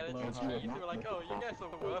way of the credits blow and high. trees. We're like, oh, you guys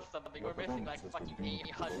are worth something. We're missing like fucking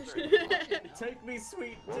 800. Take me,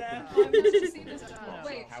 sweet death. I'm going to see this.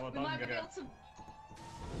 Wait, we Cowabunga. might be able to.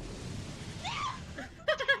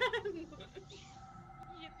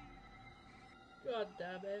 God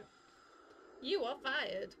damn it. You are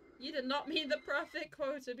fired. You did not meet the profit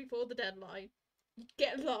quota before the deadline.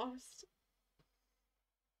 Get lost.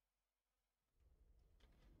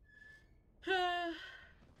 Ah,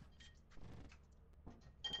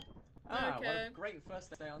 what Okay. a great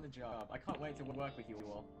first day on the job. I can't wait to work with you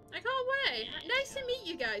all. I can't wait. Nice to meet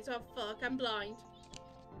you guys. Oh fuck, I'm blind.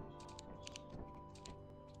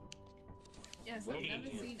 Yes, I've never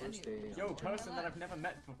seen any of them. Yo, person that I've never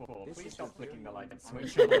met before, This please is stop the flicking the third like and one.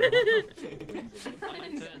 switch on.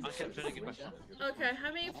 I kept turning a question. Okay,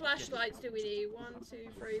 how many flashlights do we need? 1, 2,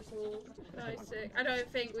 3, 4, 5, 6. I don't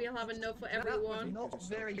think we'll have enough for everyone. Not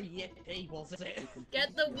very yippy, was it?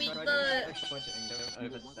 Get the weak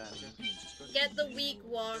get the weak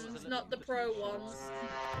ones, not the pro ones.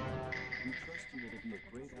 We trust you will be a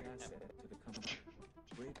great asset to the company.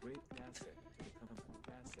 Great asset to the company.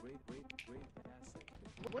 Great asset.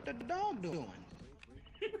 What the dog doing?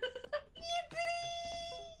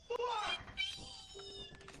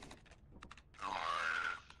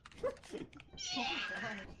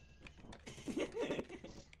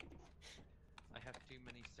 I have too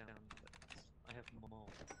many sound effects. I have more.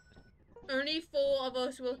 Only 4 of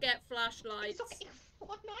us will get flashlights.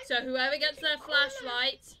 So whoever gets their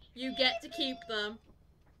flashlights, you get to keep them.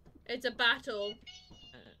 It's a battle.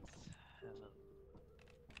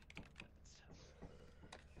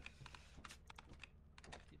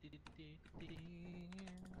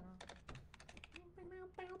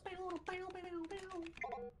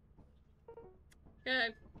 Okay.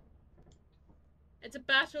 It's a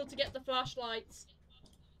battle to get the flashlights.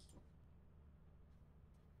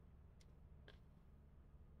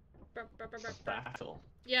 Battle.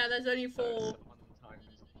 Yeah, there's only 4.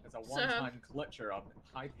 There's a one-time clutcher of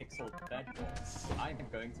high-pixel bedrolls. I'm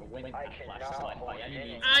going to win that flashlight by any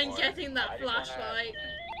means. I'm getting that flashlight.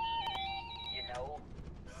 You know,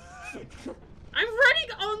 I'm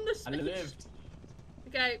running on the I space. lived.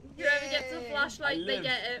 Okay, whoever gets the flashlight, I they lived.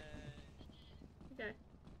 get it. Okay.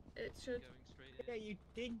 It should. Yeah, you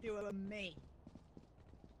did do it with me.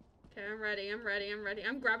 Okay, I'm ready, I'm ready, I'm ready.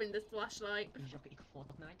 I'm grabbing this flashlight. Drink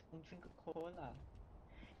a cola.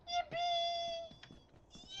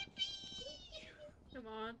 Come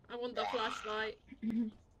on, I want the flashlight.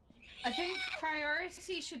 I think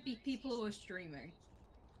priority should be people who are streaming.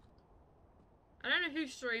 I don't know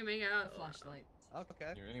who's streaming The out. flashlight.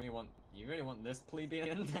 Okay. You really want this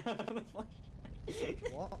plebeian? What?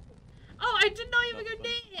 Oh, I did not even go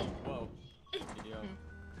near it. Whoa. Idiot.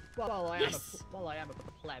 Well, Yes. I am a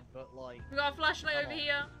pleb, but like. We got a flashlight Come over on.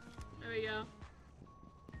 here. There we go.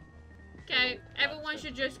 Okay, everyone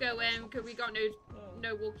should just go in because we got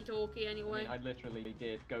no walkie-talkie anyway. I literally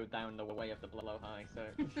did go down the way of the blow high, so.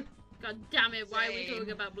 God damn it! Why are we Same.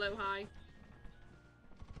 talking about blow high?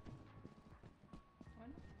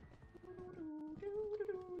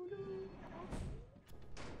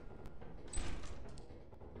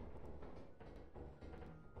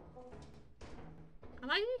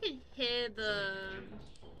 like you can hear the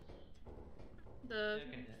Okay, oh,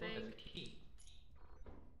 thing. there's a key.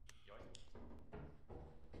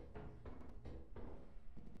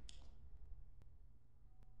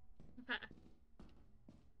 Okay.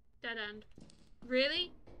 Dead end.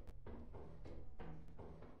 Really?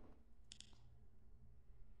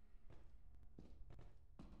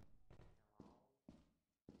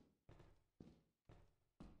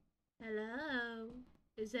 Hello?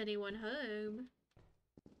 Is anyone home?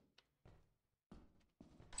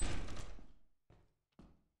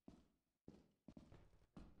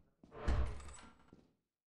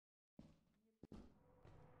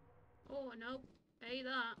 Oh, nope. Hey,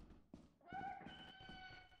 that.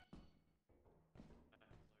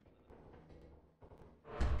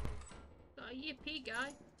 Got a yippee guy.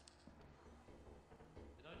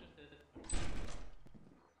 Did I just hear this?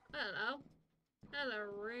 Hello. Hello,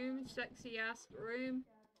 room. Sexy ass room.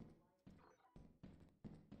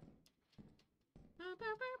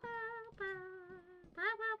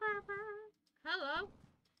 Hello.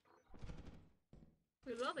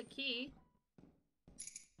 We love a key.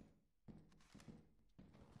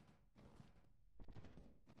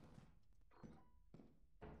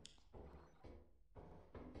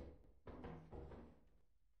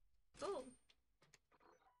 Oh.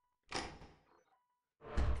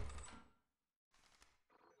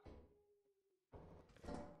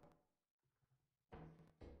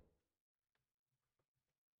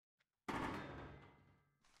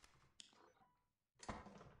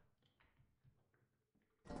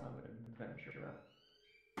 I'm an adventurer.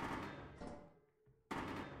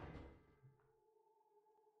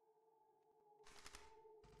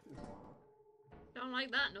 Don't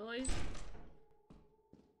like that noise.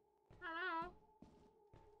 Hello.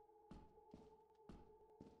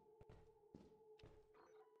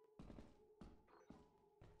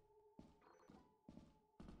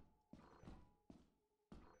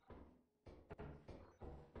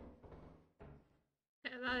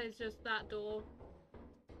 Yeah, that is just that door.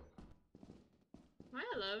 Am I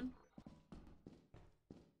alone?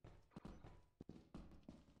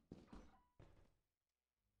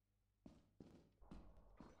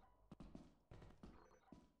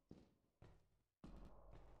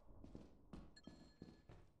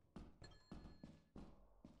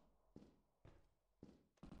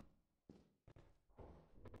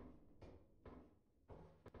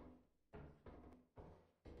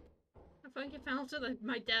 I think it fell to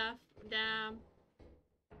my death. Damn.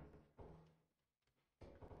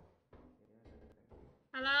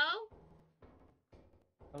 Hello?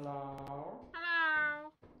 Hello?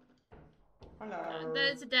 Hello? Hello?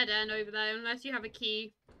 There's a dead end over there, unless you have a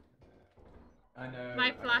key. I know. My I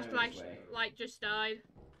know flashlight this way. light just died.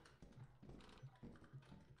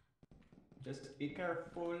 Just be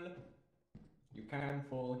careful. You can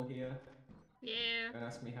fall here. Yeah. Don't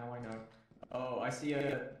ask me how I know. Oh, I see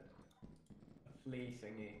a flea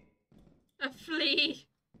thingy. A flea.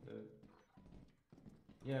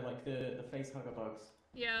 Yeah, like the face hugger bugs.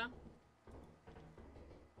 Yeah.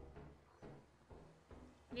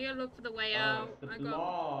 Need to look for the way Oh, out. it's the I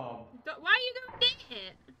blob. got. Why are you going near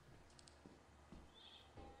it?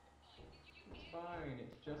 It's fine.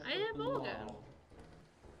 It's just I the hear blob. Morgan.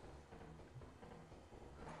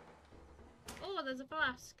 Oh, there's a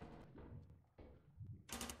flask.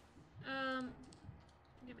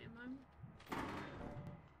 Give me a moment.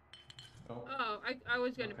 Oh, I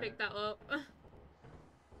was gonna pick that up. I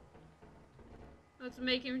was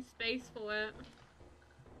making space for it.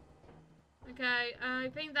 Okay, I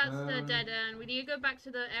think that's the dead end. We need to go back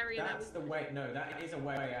to the area That's the way. No, that is a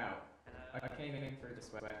way out. I came in through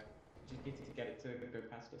this way. Just need to get it to go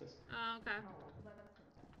past us. Oh, okay.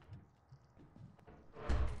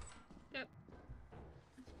 Yep.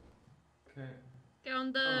 Okay. Get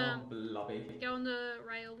on the. Oh, blobby. Get on the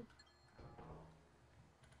rail.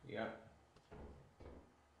 Yep.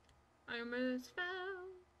 I almost fell.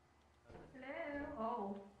 Hello.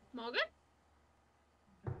 Oh. Morgan?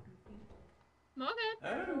 Morgan? Oh.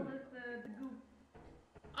 The goop.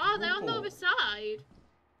 Oh, they're on the other side.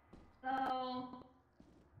 Hello.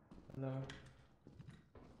 Hello.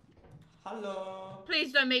 Hello.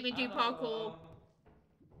 Please don't make me do parkour.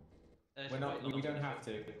 We're not. We don't have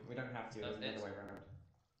to. We don't have to. There's another way around.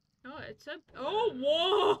 Oh, it's a. Oh,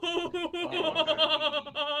 whoa!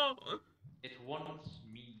 Oh, It wants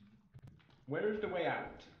me. Where is the way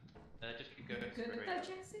out? Just keep going Good straight at up. that,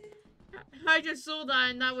 Jesse? I just saw that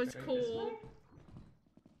and that was Straight cool. this way?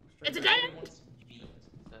 It's a Straight dead It end! wants me.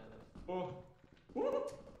 Oh.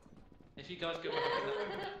 Whoop. If you guys go up,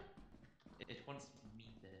 it wants me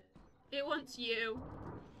there. It wants you.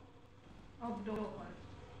 Oh, the door.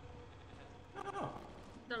 Oh.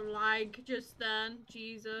 The lag just then.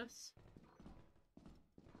 Jesus.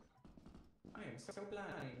 I am so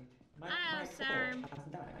blind. My Sam. torch has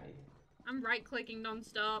died. I'm right clicking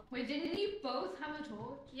non-stop. Wait, didn't you both have a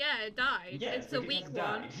torch? Yeah, it died. Yes, it's the but it weak has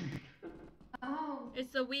one. died. Oh.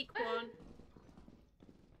 It's the weak one.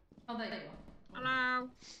 Oh, there you are. Hello.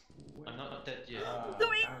 I'm not dead yet. Found a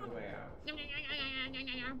way out.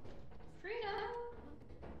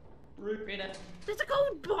 Frida. There's a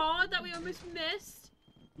gold bar that we almost missed.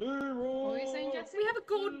 What were you saying, Jesse? We have a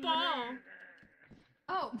gold bar.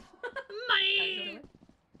 Oh. Money.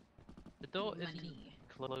 The door isn't Money.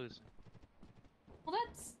 closing. Well,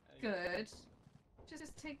 that's good.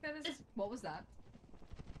 Just take that as. What was that?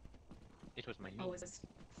 It was my knee. Oh, it's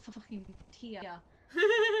fucking Tia.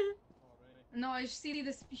 No, I see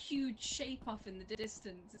this huge shape off in the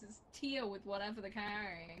distance. It's Tia with whatever they're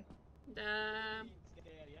carrying. Damn.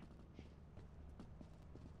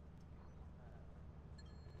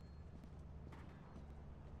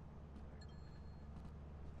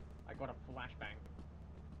 I got a flashbang.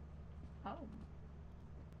 Oh.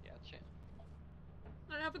 Yeah, shit.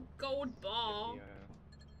 I have a gold bar. Give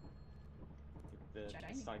the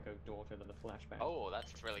Shiny. psycho daughter the flashbang. Oh,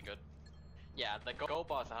 that's really good. Yeah, the gold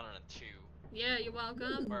bar is 102. Yeah, you're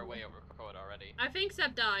welcome. We're way over code already. I think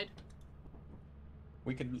Seb died.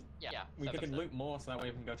 We can Yeah, we seven can percent. loot more so that way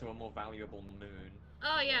we can go to a more valuable moon.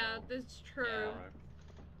 Oh yeah, that's true.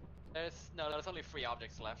 Yeah. There's only 3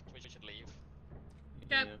 objects left. We should leave.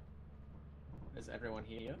 Yep. Yeah. Is everyone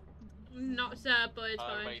here? Not Seb, but it's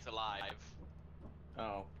fine. Everybody's alive.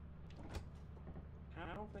 Oh. How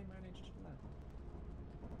have they managed that?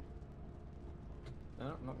 No,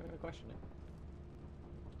 I'm not going to question it.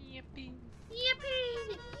 Yippee.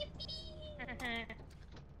 Yippee! Yippee!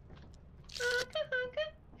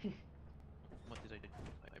 What did I do?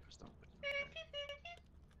 I pressed on.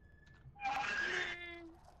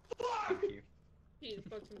 Thank you. Jesus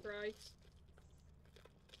fucking Christ.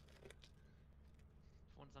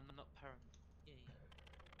 Once I'm not parent. Yay.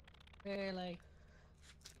 Really?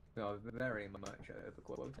 We are very much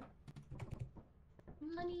overquoted.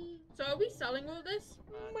 Money. So are we selling all this?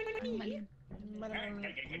 Money.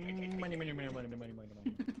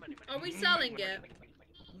 Are we selling it?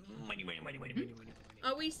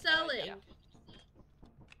 Are we selling? Yeah.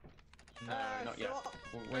 No, not yet.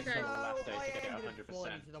 We'll wait Okay. till the last day I to get ended up 100%.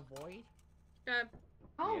 falling into the void. Okay.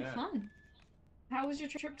 Oh, Yeah. fun. How was your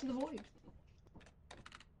trip to the void?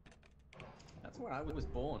 That's where I was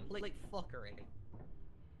born. Like fuckery.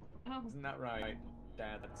 Oh. Isn't that right,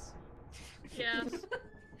 dads? Yes.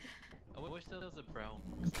 I wish there was a brown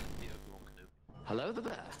because the Obi-Wan canoe. Hello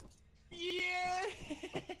there. Yeah!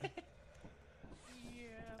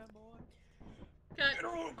 Yeah, boy. Okay.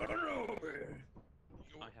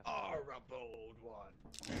 I have. Are a bold one.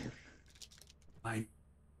 I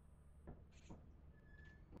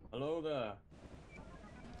Hello there.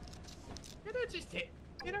 You don't just hit.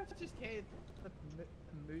 You don't just hit the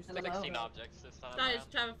moose. Hello. 16 objects this time That is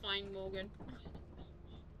around. terrifying, Morgan.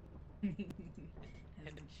 As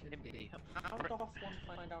it should be. How does one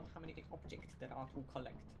find out how many objects there are to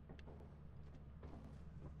collect?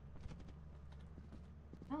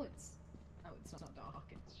 Oh, it's not dark.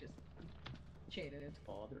 It's just shaded.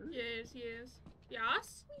 Father? Yes, yes.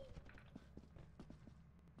 Yes?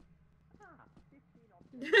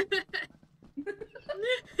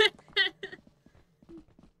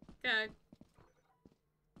 Okay.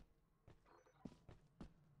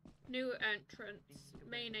 New entrance.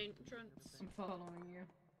 Main entrance. I'm following you.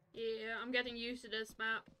 Yeah, I'm getting used to this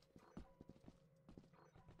map.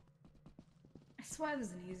 I swear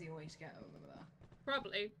there's an easier way to get over there.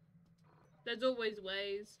 Probably. There's always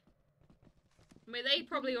ways. I mean, they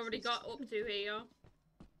probably already got up to here.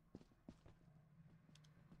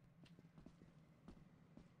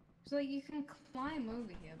 So like you can climb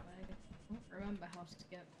over here, but I don't remember how to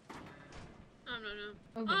get I don't know.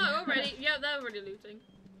 over Oh, here. already. Yeah, they're already looting.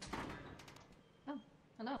 Oh,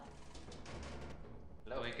 hello.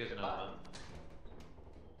 Oh, he goes Goodbye. over.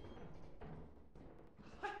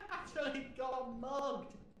 I actually got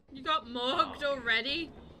mugged! You got mugged already?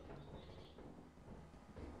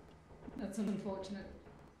 That's unfortunate.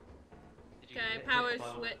 Did you Okay, get power hit by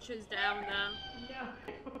one? switch is down now.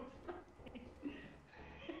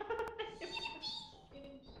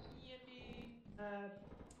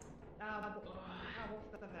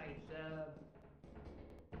 What's the face?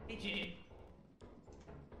 Pigeon.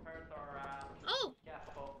 Oh!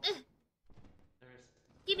 There's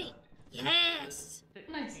Gimme! Yes!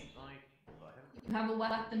 Nice. I You have a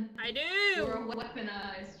weapon. I You're do! a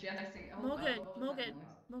weaponized Jesse. Oh, Morgan, what was that Morgan, noise?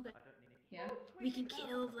 Morgan. Yeah? We can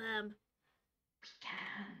kill them. We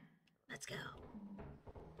can. Let's go.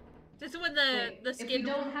 This is when Wait, the if we skin.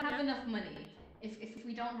 don't have yeah. enough money, if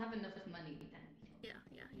we don't have enough money, then we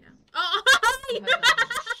Yeah. Oh! don't.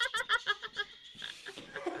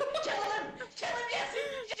 Kill him! Kill him, Jesse!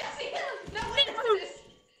 Jesse, kill him! No witnesses!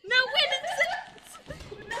 No witnesses!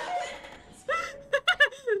 No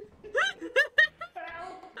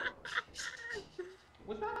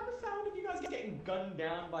Was that the sound of you guys getting gunned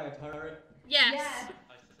down by a turret? Yes. Yes.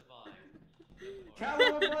 I survived.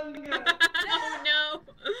 Cowabunga! Oh no!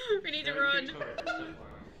 We need to There are run. two turrets, don't worry.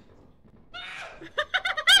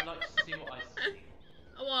 I'd like to see what I see.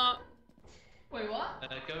 What? Wait, what?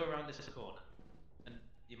 Go around this corner, and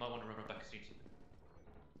you might want to run back as soon as you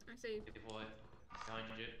I see. before behind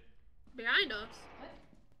you. Behind us.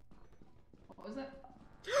 What was it?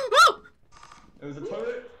 Oh! It was a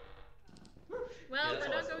turret. Well, Yeah, that's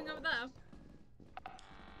we're not what I going saw. over there.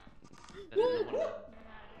 There's no one there.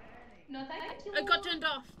 No, thank you. It got turned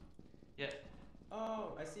off. Yeah.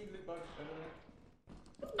 Oh, I see loot box over there.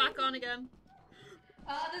 It's back on again.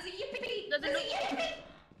 There's a yippee! There's a yippee!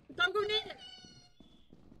 Don't go near it.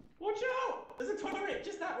 Watch out! There's a turret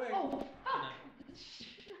just that way. Oh, fuck! It's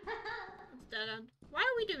dead end. Why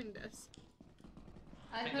are we doing this?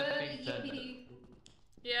 I think heard that's a being turned yippee.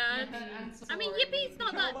 Yeah. I mean, Yippie's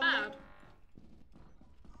not that bad.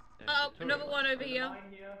 There's Oh, a turret. another one over There's a here.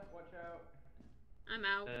 mine here. Watch out. I'm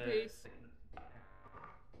out. Uh, Peace.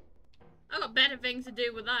 I got better things to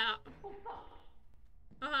do with that. Oh, fuck.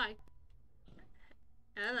 Oh, hi.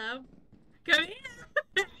 Hello. Come here.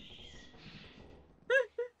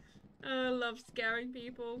 Oh, I love scaring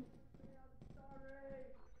people.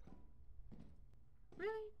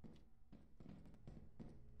 Really?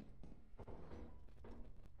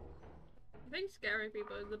 I think scaring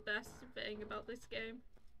people is the best thing about this game.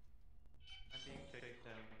 I'm being chased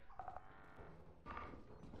down.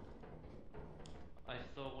 I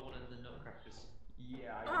saw one of the nutcrackers.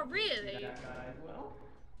 Yeah. I Oh, did really? see that guy as well.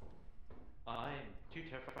 I'm too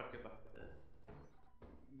terrified to go back there.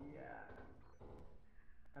 Yeah.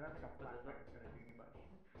 I don't think a flashback is gonna do you much.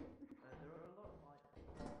 There are a lot of lights.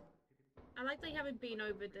 I like they haven't been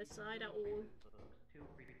over this side at all. Two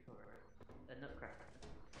creepy turrets. A nutcracker.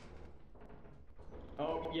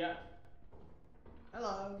 Oh yeah.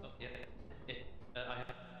 Hello. Oh, yeah. I have.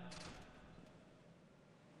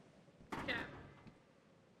 Okay.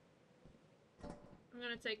 I'm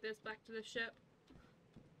gonna take this back to the ship.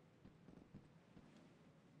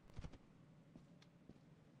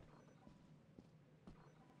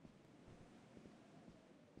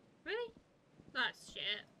 Really? That's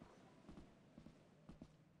shit.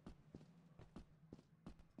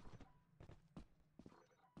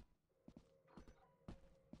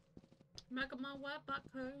 Making my way back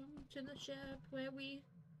home to the ship where we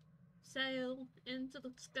sail into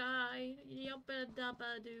the sky. Yabba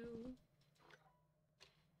dabba doo.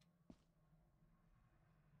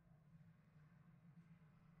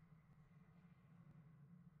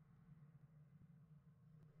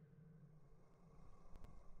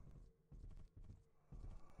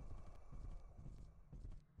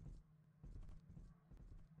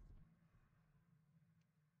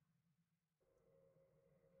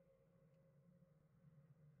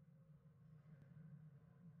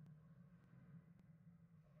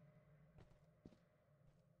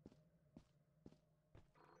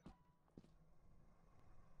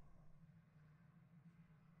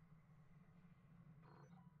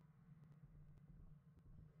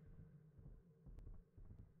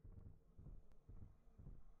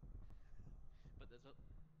 But there's a.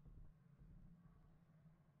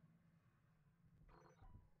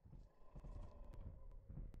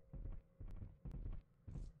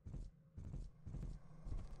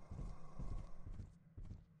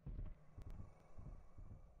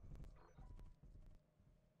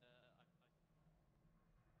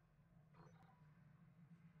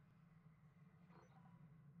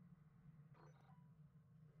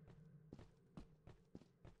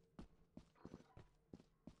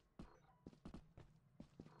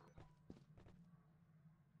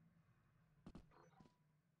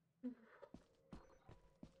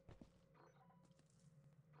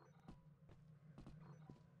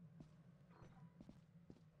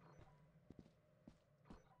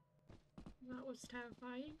 That was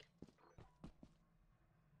terrifying.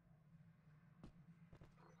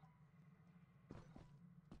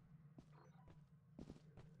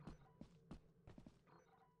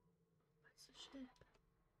 Where's the ship?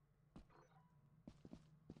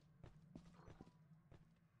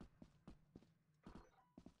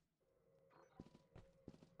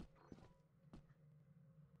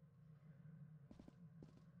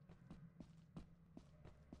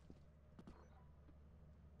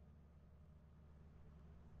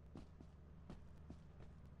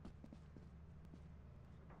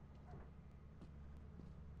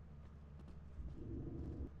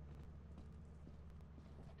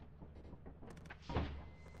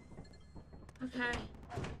 Okay.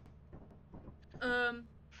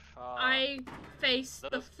 I faced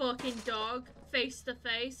the fucking dog face to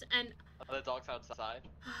face, and Are the dogs outside?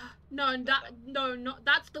 no,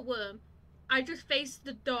 that's the worm. I just faced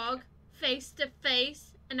the dog face to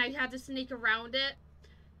face, and I had to sneak around it.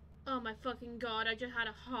 Oh my fucking god! I just had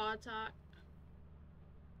a heart attack.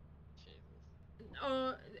 Jesus.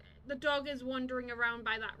 Oh, the dog is wandering around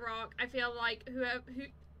by that rock. I feel like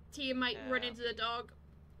Tia might run into the dog.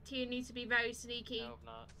 Tia needs to be very sneaky. I hope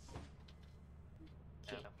not.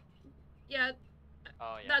 Yeah.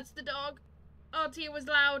 Oh yeah. That's the dog. Oh, Tia was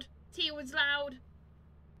loud. Tia was loud.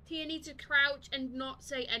 Tia needs to crouch and not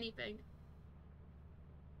say anything.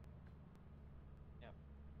 Yep.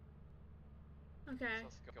 Okay.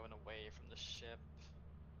 Just going away from the ship.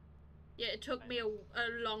 Yeah, it took me a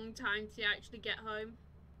long time to actually get home.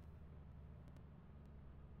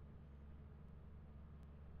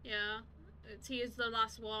 Yeah. Tia's the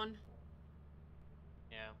last one.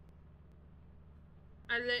 Yeah.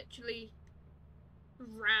 I literally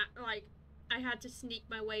I had to sneak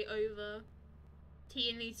my way over.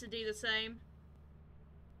 Tia needs to do the same.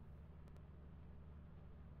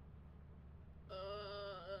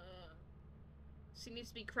 She needs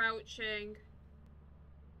to be crouching.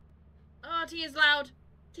 Oh, Tia's loud.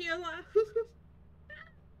 Tia loud.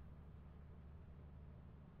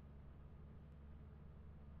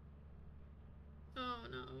 Oh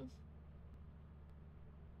no.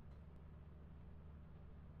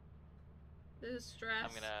 This is stress.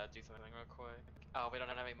 I'm gonna do something real quick. Oh, we don't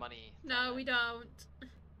have any money. No, we don't.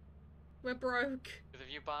 We're broke. Because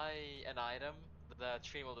if you buy an item, the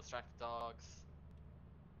tree will distract the dogs.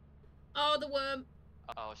 Oh, the worm.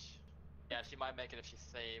 Oh, yeah, she might make it if she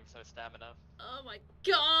saves her stamina. Oh my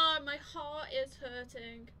god, my heart is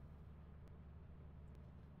hurting.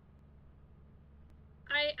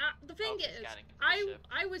 The thing is,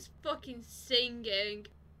 I was fucking singing,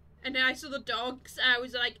 and then I saw the dogs, and I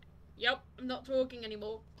was like, yep, I'm not talking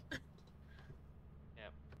anymore.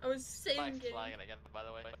 Yep. I was singing. By flying again, by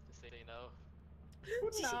the way, just so you know.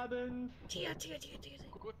 Guten Abend. Tia.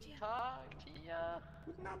 Guten Tag, Tia.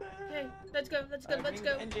 Guten Abend. Okay, let's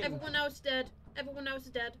go. Everyone else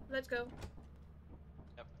is dead. Let's go.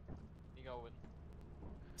 Yep. You going.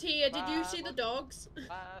 Tia, did you see the dogs?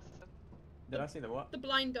 Did I see the what? The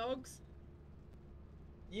blind dogs.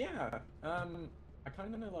 Yeah. I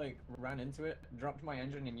kind of like ran into it, dropped my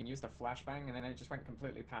engine, and used a flashbang, and then it just went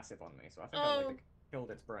completely passive on me. So I think I like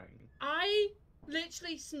killed its brain. I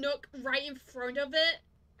literally snuck right in front of it,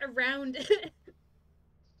 around it.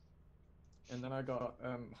 And then I got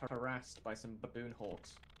harassed by some baboon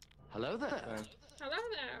hawks. Hello there. Hello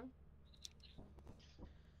there.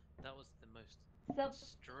 That was the most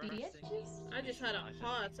stressing. I just had a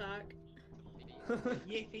heart attack.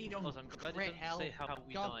 Yippee I'm glad you didn't say how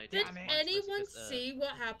we died. Did anyone see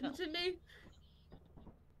what happened to me?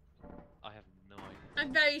 I have no idea.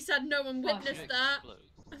 I'm very sad no one witnessed that.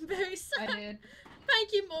 I'm very sad. I did.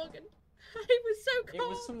 Thank you, Morgan. I was so cold. It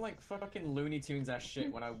was some like fucking Looney Tunes ass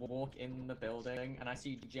shit when I walk in the building and I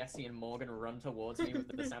see Jesse and Morgan run towards me with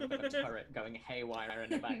the sound of a turret going haywire in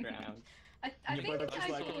the background. I think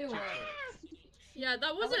we were. Yeah,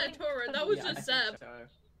 that wasn't a turret. That was just Seb.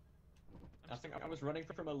 I think I was running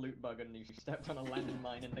from a loot bug and you stepped on a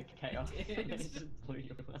landmine in the chaos and it just blew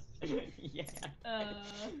you away. Yeah.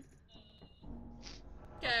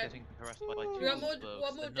 Okay. We got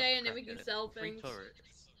one more day and then we can sell things.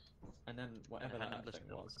 And then whatever that thing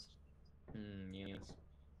was. Yes.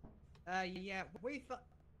 Yeah,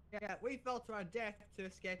 we fell to our death to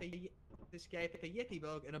escape a yippy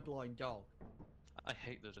bug and a blind dog. I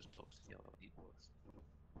hate those toxic yellow bugs.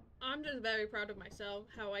 I'm just very proud of myself,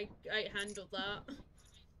 how I handled that.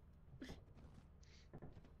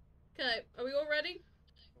 Okay, are we all ready?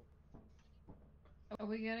 Are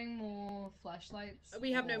we getting more flashlights?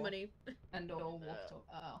 We have no money. And all walked up.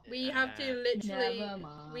 Oh. We have to literally. Never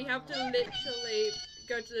mind. We have to literally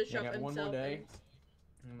go to the shop and one sell more day. things.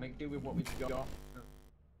 And make do with what we've got.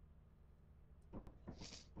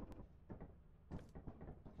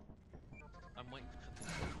 I'm waiting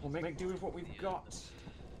for We'll make do with what we've got.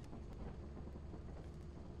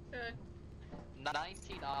 Okay.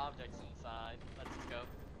 19 objects inside. Let's go.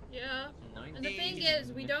 Yeah. And the thing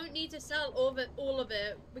is, we don't need to sell all of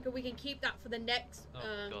it because we can keep that for the next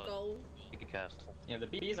goal. Yeah, the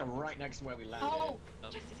bees are right next to where we landed. Oh,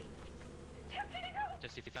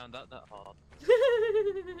 Just if you found that hard.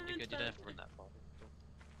 You didn't have to run that far.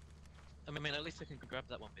 I mean, at least I can grab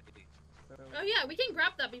that one with the Oh yeah, we can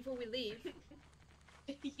grab that before we leave.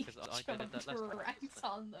 Because I did that last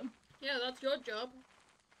time. on them. Yeah, that's your job.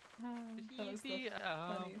 That was the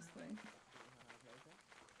funniest thing.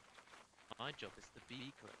 My job is the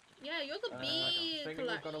bee collector. Yeah, you're the bee thing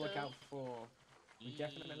collector. we've got to look out for. We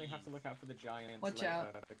definitely have to look out for the giants Watch later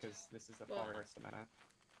out. because this is a What? forest now.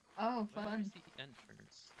 Oh, Where fun. is the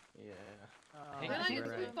entrance? Yeah. hate I this think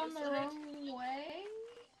road. we've gone the wrong way.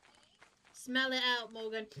 Smell it out,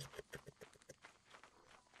 Morgan.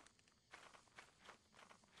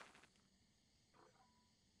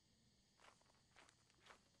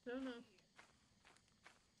 Don't know.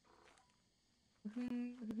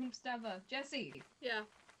 Whomstever. Jesse, Yeah.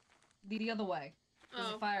 the other way. There's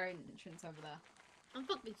Oh, a fire entrance over there. I'm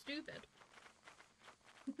fucking stupid.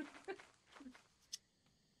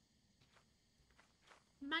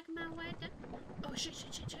 Magma, where the... Oh, shit.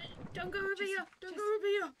 Don't go over here. Don't go over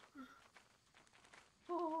here.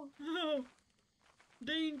 Oh. Oh.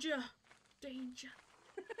 Danger. Danger.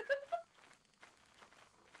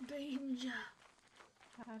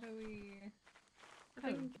 How do we... I How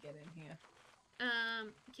do we think, get in here?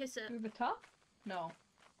 kiss it. Through the top? No.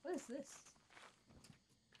 What is this?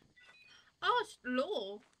 Oh, it's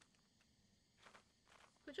law.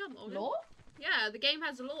 Good job, Morgan. Law? Yeah, the game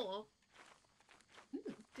has law.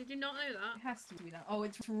 Hmm. Did you not know It that? has to be that. Oh,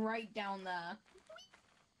 it's right down there.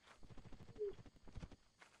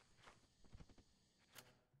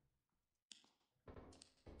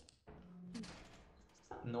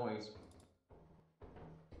 Noise.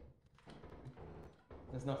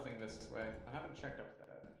 There's nothing this way. I haven't checked up there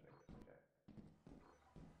actually. Okay.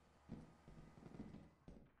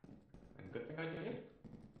 And good thing I did.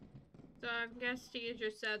 So I guess you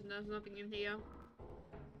just said there's nothing in here.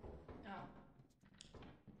 Oh.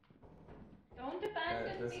 Don't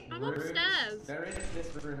abandon me. I'm upstairs. There is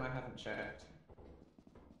this room I haven't checked.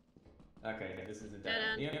 Okay, yeah, this is a dead Dead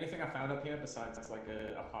end. The only thing I found up here besides like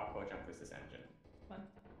a parkour jump is this engine. Fun.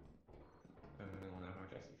 I don't know how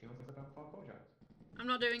Jesse feels about parkour jumps. I'm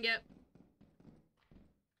not doing it.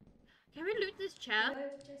 Can we loot this chair?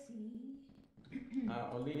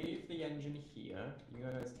 I'll leave the engine here. You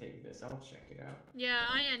guys take this. I'll check it out. Yeah,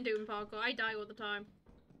 I ain't doing parkour. I die all the time.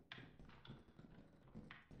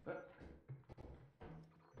 But...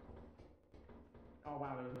 Oh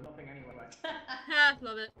wow, there's nothing anywhere. Ha,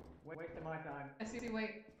 love it. Wait till my time. I see,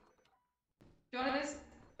 wait. Jonah,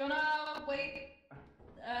 wait.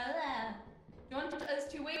 There. Do you want us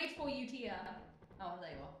to wait for you, Tia? Oh,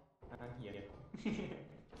 there you are. Yeah.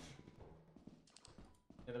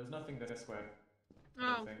 Yeah, there was nothing this way. I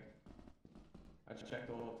Oh. don't think. I just checked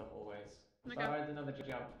all of the hallways. Okay. Besides another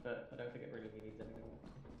jump, but I don't think it really needs anything.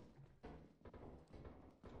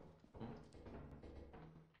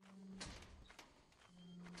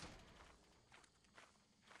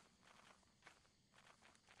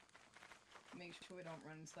 Make sure we don't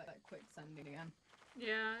run into that quicksand again.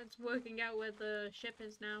 Yeah, it's working out where the ship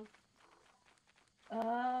is now.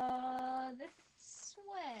 This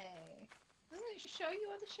way. Doesn't it show you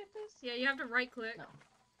where the ship is? Yeah, you have to right click. No.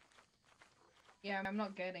 Yeah, I'm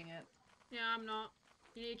not getting it. Yeah, I'm not.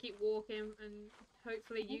 You need to keep walking and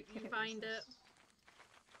hopefully you Okay, find it.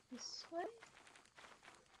 This way?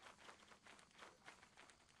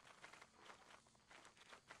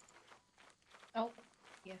 Oh,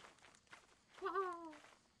 yeah. Whoa.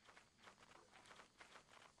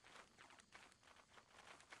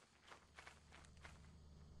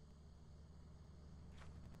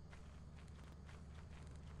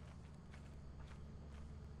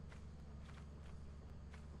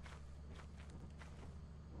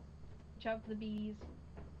 Watch out for the bees.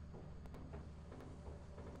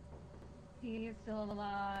 He is still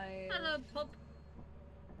alive. Hello, pup.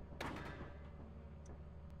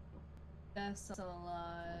 They're still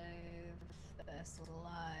alive. They're still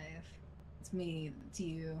alive. It's me. It's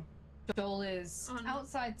you. Joel is Oh, no.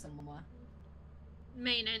 outside somewhere.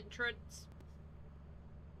 Main entrance.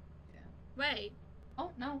 Yeah. Wait.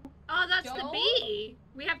 Oh no. Oh, that's the Joel? bee.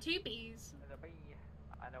 We have two bees. The bee.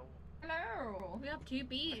 I know. Hello. We have two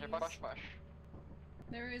bees. Bush bush.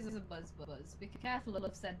 There is a buzz. Be careful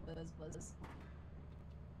of said buzz.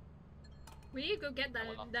 We need to go get that.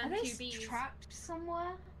 Hold on. Are Them they two bees. trapped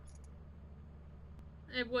somewhere?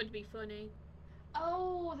 It would be funny.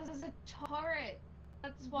 Oh, there's a turret.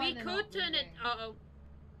 That's why We they're could not turn it. moving. Uh oh.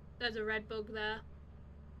 There's a red bug there.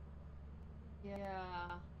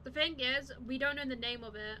 Yeah. The thing is, we don't know the name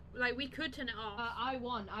of it. Like, we could turn it off. I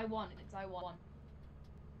won. It's I won.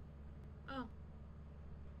 Oh.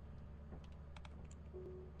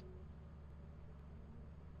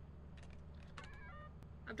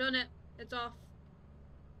 I've done it. It's off.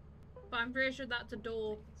 But I'm pretty sure that's a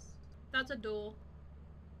door. That's a door.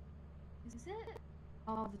 Is it?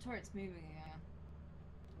 Oh, the turret's moving again.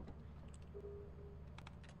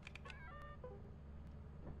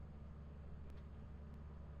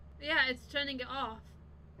 Yeah, it's turning it off.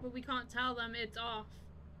 But we can't tell them it's off.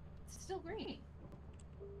 It's still green.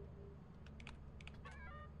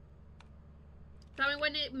 That way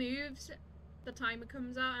when it moves, the timer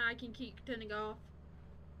comes out and I can keep turning it off.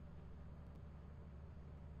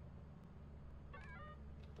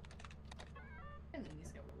 And then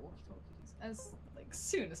these get walkie-talkies as like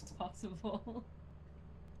soon as possible.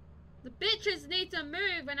 The bitches need to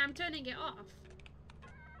move and I'm turning it off.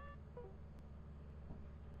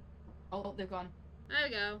 Oh, they've gone. There we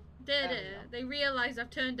go. Did There we it. go. They realised I've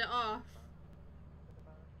turned it off.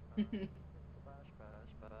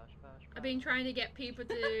 I've been trying to get people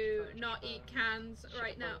to not eat cans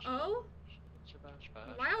right now. Oh?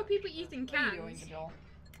 Why are people eating What are you doing, cans? Joel?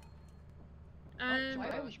 Why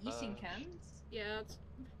are we eating cans? Yeah.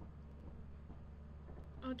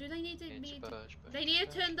 Oh, do they need to They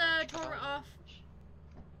need to turn the turret off.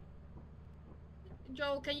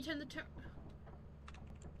 Joel, can you turn the turret?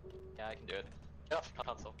 Yeah, I can do it. Get off the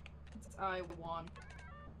console. It's I won.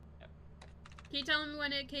 Can you tell me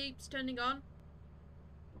when it keeps turning on?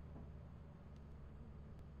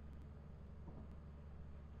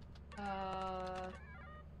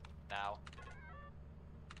 Now.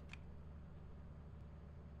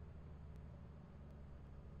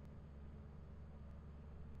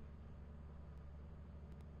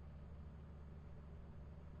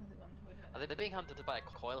 Are they being hunted by a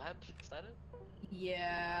coil head? Is that it?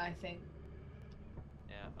 Yeah, I think.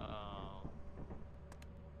 Yeah, oh.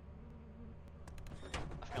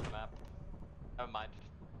 I found the map. Never mind.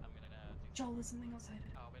 I'm gonna do. Joel, there's something outside.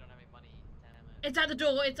 Oh, we don't have any money. Damn it. It's at the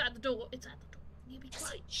door, it's at the door, it's at the door. You be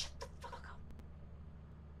quiet. Shut the fuck up.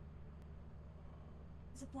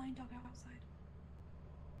 There's a blind dog outside.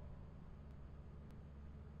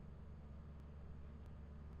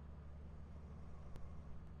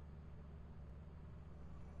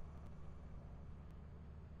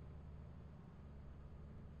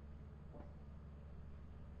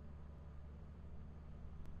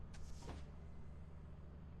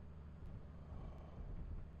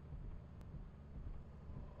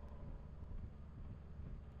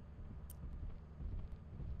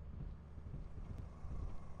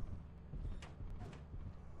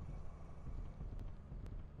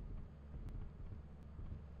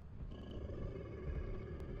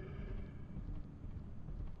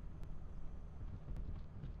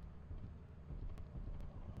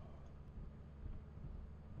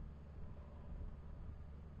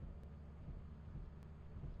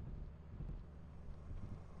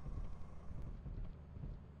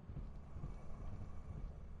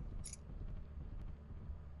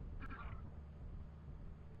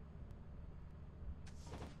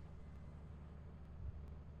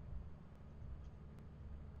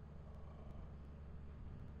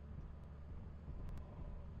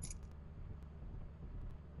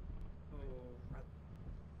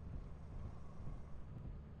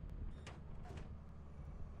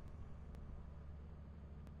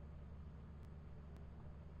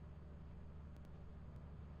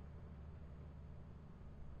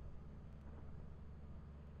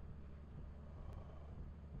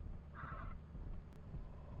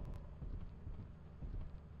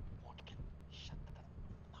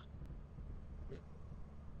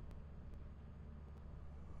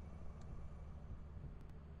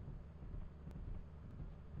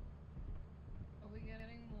 Are we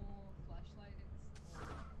getting more flashlights?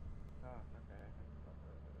 Oh, okay.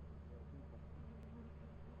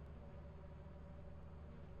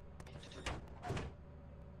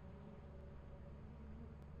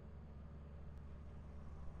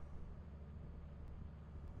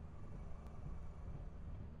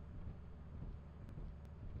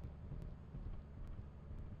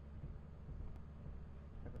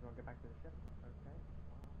 Everyone get back to the ship? Okay.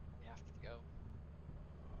 We have to go.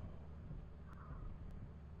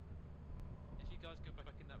 If you guys go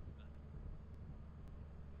back in that room then.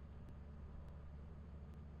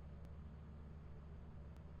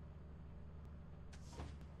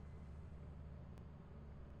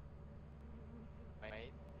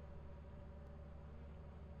 Wait.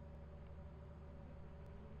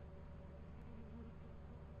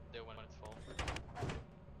 Do it when it's full.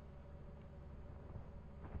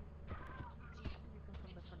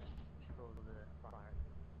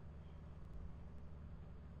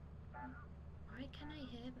 Why can I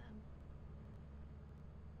hear them?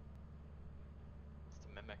 It's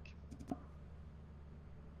the mimic.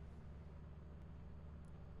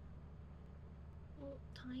 What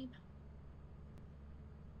time?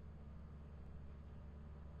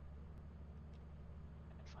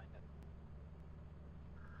 Can't find it.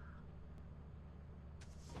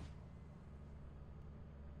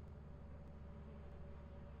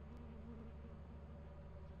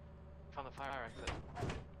 found the fire exit.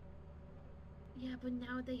 Yeah, but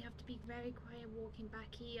now they have to be very quiet walking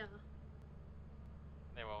back here.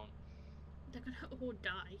 They won't. They're gonna all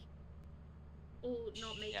die. Or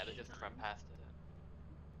not make Yeah, it they in just time. run past it.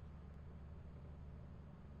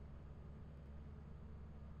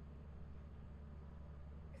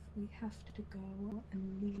 If we have to go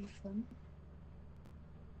and leave them,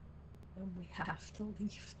 then we have to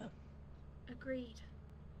leave them. Agreed.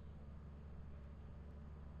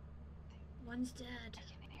 One's dead. I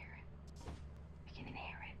can hear it. I can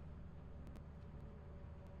hear it.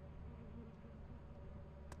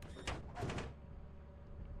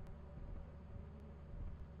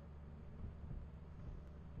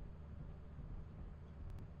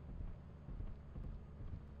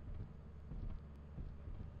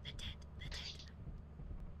 They're dead. They're dead.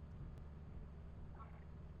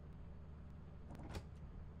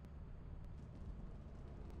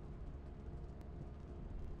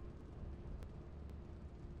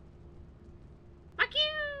 Fuck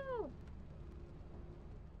you!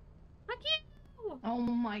 Fuck you! Oh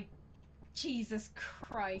my Jesus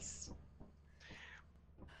Christ.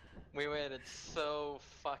 We waited so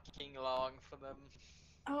fucking long for them.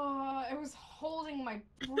 Oh, I was holding my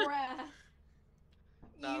breath.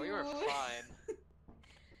 No, we were You- fine.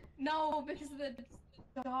 No, because of the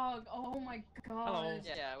dog. Oh my god.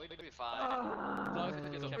 Yeah, we'd be fine. As long as we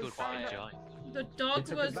just Good kept for the quiet. giant. The dog It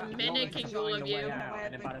took was us that long to mimicking find all a of way you. out,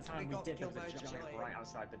 and then by the We time we got did, there killed was by a a giant giant. right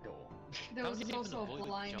outside the door. There How was did you even also avoid a the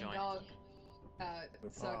blind giant? dog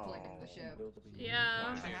circling in the ship.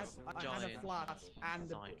 Yeah. I had a Giant flask and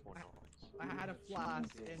Giant or not. I had a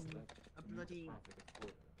flask in a bloody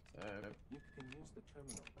You can use the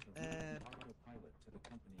terminal to route autopilot to the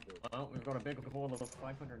company building. Well, we've got a big haul of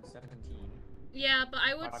 517. Yeah, but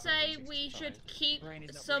I would say we 565. should keep Brain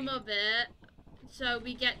is not some brainy. of it so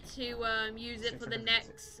we get to use it for the 606.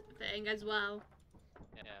 next thing as well.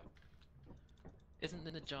 Yeah. Isn't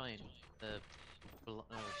the giant deaf,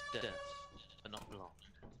 but not blind?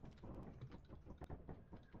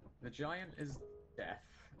 The giant is deaf.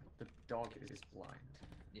 The dog is blind.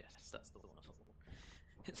 Yes, that's the one I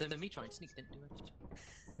thought. So me trying to sneak didn't do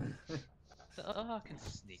it. So, I can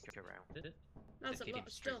sneak around it. That's a Keep lot it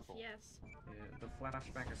of stuff, straightforward. yes. Yeah, the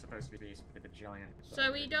flashbang is supposed to be used with the giant.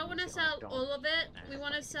 So we don't want to use it on a sell dog. all of it. We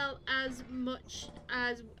want to sell as much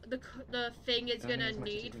as the thing is Only gonna as much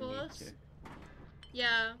as need we for need us. to.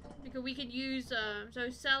 Yeah, because we could use so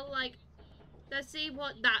sell like, let's see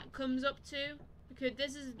what that comes up to, because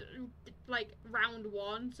this is like round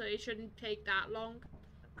 1, so it shouldn't take that long.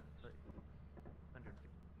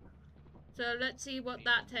 So let's see what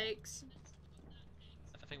that takes.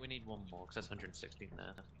 I think we need one more because that's 116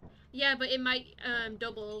 there. Yeah, but it might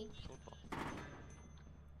double.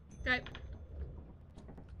 Okay.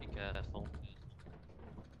 Be careful.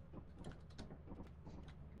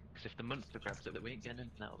 Because if the monster grabs it, we ain't getting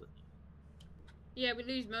in out of it. Yeah, we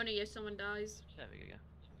lose money if someone dies. There we go.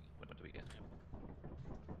 What do we get?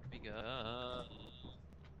 We got. How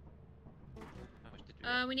much did we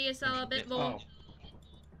get? We need to sell a bit Yeah. more. Oh,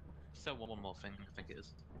 Sell one more thing, I think it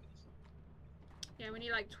is. Yeah, we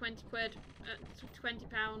need like 20 quid,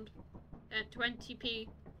 £20, 20p.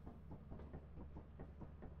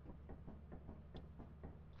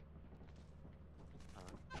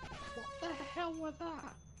 What the hell was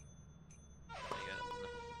that? There you go, that's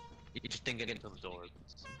enough. You just didn't get into the door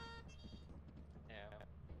opens.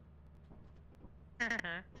 Yeah.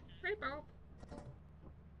 Hey, Bob.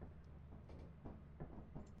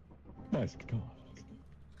 Nice car.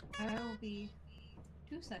 I'll be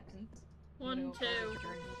 2 seconds. I'm 1, gonna go 2. get a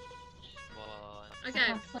drink. 1, Okay.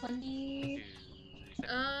 Have plenty. 2,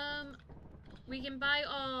 We can buy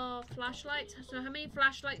our flashlights. So how many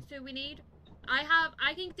flashlights do we need?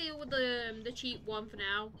 I can deal with the cheap one for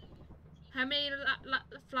now. How many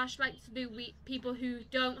flashlights do people who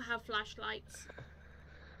don't have flashlights?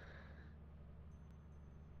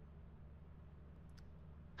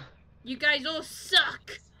 You guys all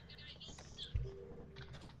suck.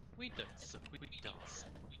 We don't suck, we don't suck.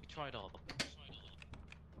 We tried all of them.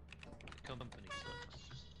 The company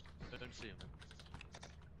sucks. Don't sue me.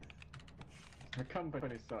 the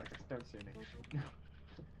company sucks. Don't sue me.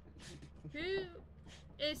 Who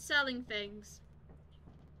is selling things?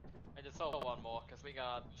 I just sold one more because we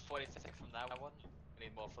got 46 from that one. We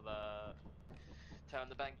need more for the turn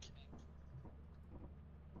the bank.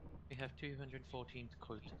 We have 214 to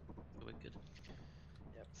quote, so we're good.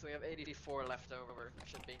 Yep. So we have 84 left over.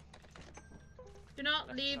 Should be. Do not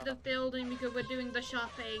Let's leave shut the up. building because we're doing the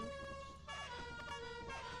shopping.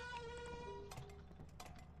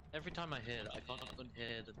 Every time I hear that, I can't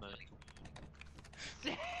unhear the moaning.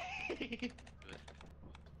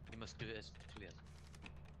 must do it as quickly as.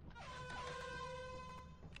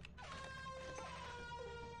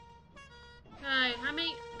 Okay,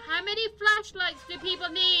 how many flashlights do people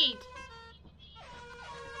need?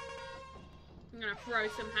 I'm gonna throw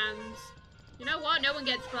some hands. You know what? No one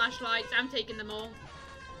gets flashlights. I'm taking them all.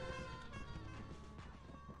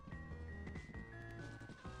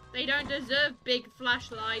 They don't deserve big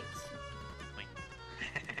flashlights.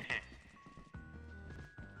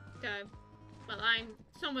 Okay. Well,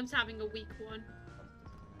 someone's having a weak one.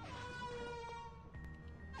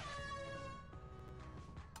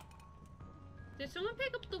 Did someone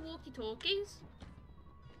pick up the walkie-talkies?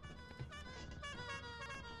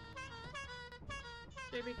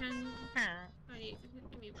 Baby, can... I need...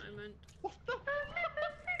 Give me a moment. What the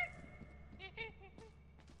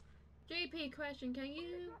JP, question, can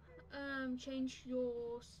you, change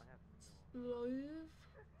your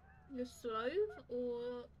slove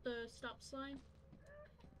or the stop sign?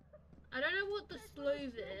 I don't know what the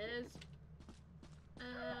slove is.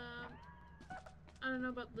 I don't know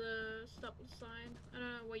about the stop sign. I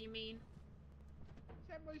don't know what you mean.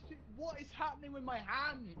 What is happening with my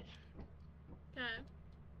hand? Okay.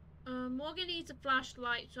 Morgan needs a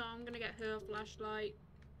flashlight, so I'm gonna get her a flashlight.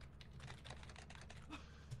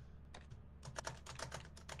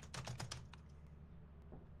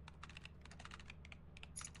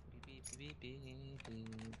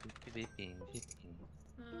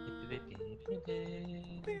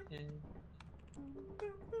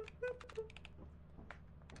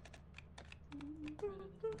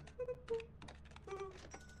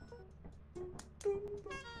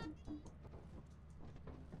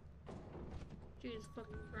 Jesus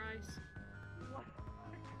fucking Christ.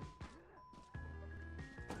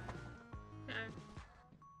 Okay.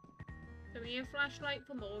 So we need a flashlight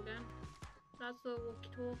for Morgan. That's the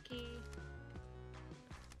walkie-talkie.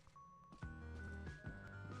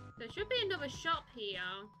 There should be another shop here,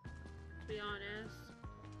 to be honest.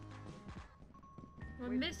 We're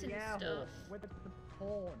missing stuff. With the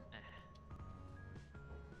porn.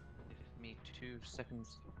 Give me 2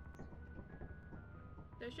 seconds.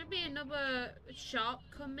 There should be another shop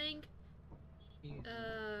coming.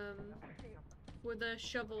 With the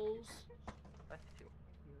shovels.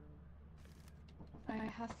 I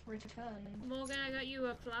have returned. Morgan, I got you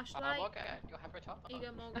a flashlight. Morgan, you have returned. Here you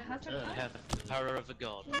go, Morgan. I have I returned. have the power of the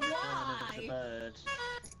god. Return of the bird.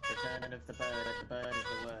 Return of the bird. The bird is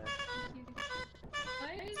the word.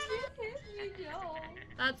 Why did you hit me, Joel?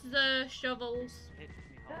 That's the shovels. Hit me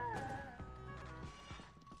hard.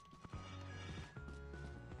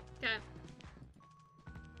 Okay.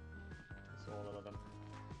 That's all of them.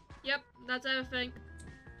 Yep, that's everything.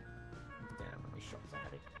 Damn, how many shots I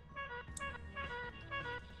had it.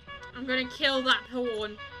 I'm gonna kill that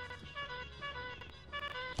horn.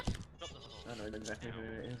 Drop the horn. I know exactly who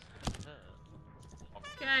it is.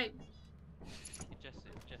 Okay. Jesse.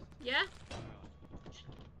 Yeah?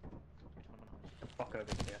 The fuck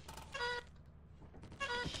over here.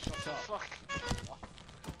 Fuck.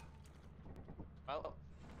 Well,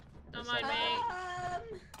 Don't mind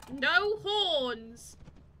me. No horns!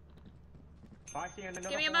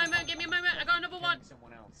 Give me a moment, I got another one.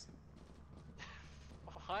 Someone else.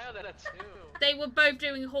 why are there 2? They were both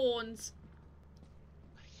doing horns.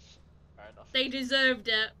 Fair enough. They deserved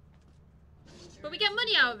it. But we get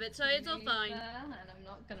money out of it, so it's all fine. And I'm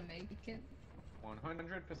not gonna make it.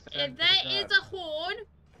 100%. If there is a horn,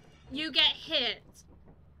 you get hit.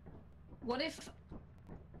 What if?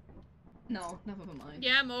 No, never mind.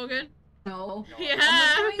 Yeah, Morgan. No. Yeah.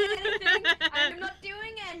 I'm not doing anything. I'm not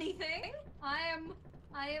doing anything.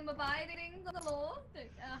 I am abiding the law that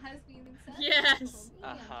has been set. Yes.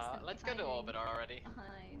 I'm just Let's go to hiding orbit already.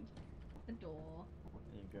 behind the door.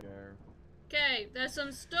 There you go. Okay, there's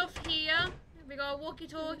some stuff here. We got a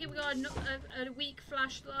walkie-talkie, we got a weak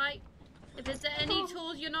flashlight. If there's any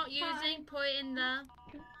tools you're not using, put it in there.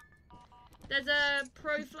 There's a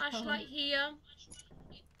pro flashlight here.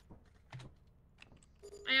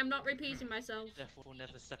 I am not repeating myself. Therefore,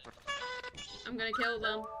 never separate. I'm gonna kill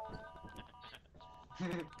them.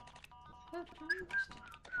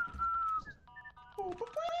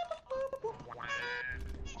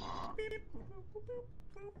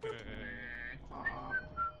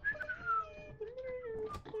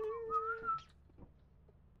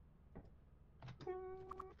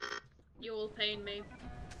 You all pain me.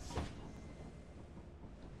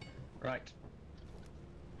 Right.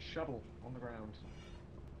 Shovel on the ground.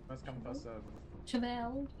 First come, first serve.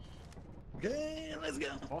 Chevelle. Okay, let's go.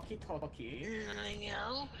 Walkie talkie. I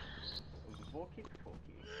know. Walkie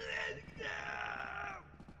talkie.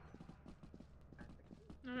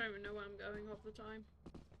 I don't even know where I'm going half the time.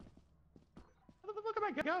 Where the fuck am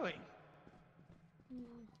I going?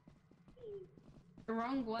 The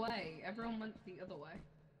wrong way. Everyone went the other way.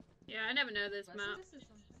 Yeah, I never know this Unless map. this is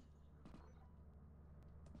something.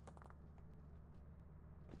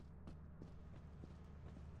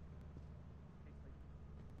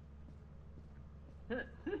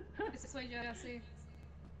 This way, Jesse.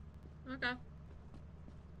 Okay. I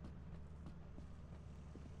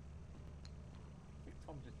think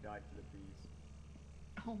Tom just died to the bees.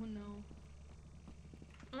 Oh no.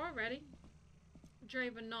 Already.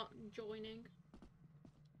 Draven not joining.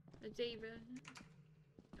 A Diva.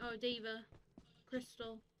 Oh, Diva.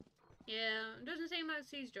 Crystal. Yeah, doesn't seem like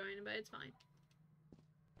she's joining, but it's fine.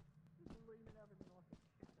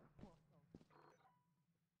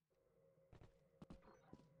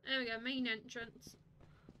 There we go, main entrance.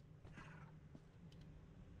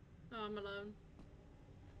 Oh, I'm alone.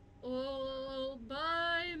 All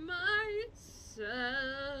by myself.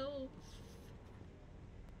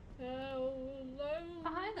 How lonely. Oh,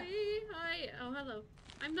 hi there. Hi. Oh, hello.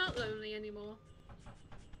 I'm not lonely anymore.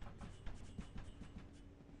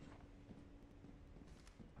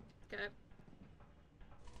 Okay.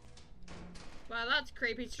 Wow, that's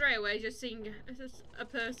creepy. Straight away, just seeing a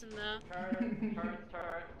person there. Turret.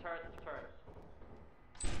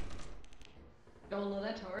 Don't let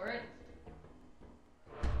that turret.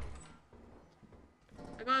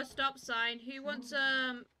 I got a stop sign. Who wants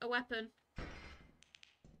a weapon?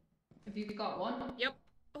 Have you got one? Yep.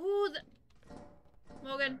 Oh,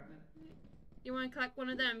 Morgan, you want to collect one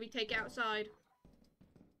of them? We take it outside.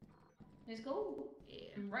 Let's go.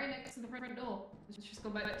 Yeah. Right next to the front door. Let's just go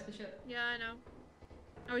back to the ship. Yeah, I know.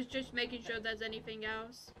 I was just making sure there's anything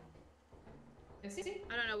else. Is he?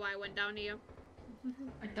 I don't know why I went down here.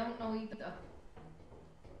 I don't know either.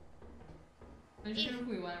 I'm sure if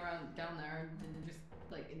we went around down there and just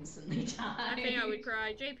like instantly died. I think I would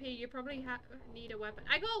cry. JP, you probably need a weapon.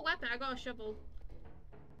 I got a weapon. I got a shovel.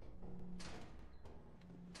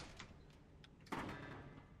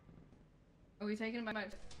 Are we taking him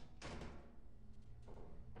back?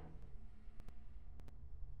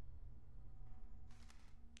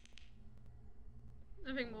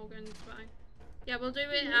 I think Morgan's fine. Yeah, we'll do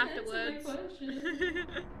it Yeah, afterwards. answer my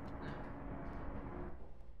question.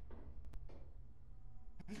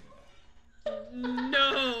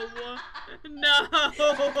 No! No!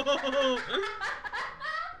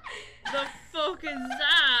 The fuck is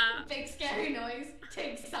that? Big scary noise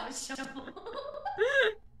takes out shovel.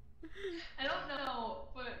 I don't know,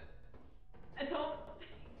 but I don't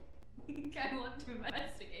think I want to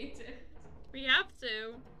investigate it. We have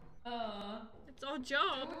to. It's our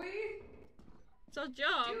job. Do we? It's our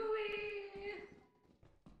job. Do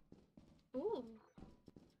we? Ooh.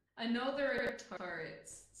 I know there are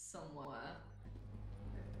turrets somewhere.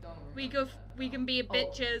 I don't We remember. we can be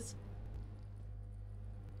bitches.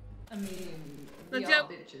 I mean, Let's we are go.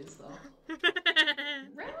 bitches though.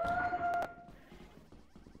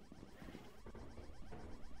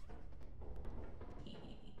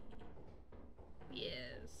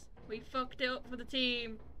 Yes. We fucked it up for the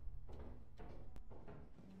team.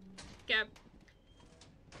 Okay.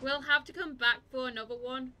 We'll have to come back for another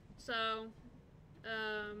one. So,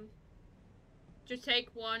 just take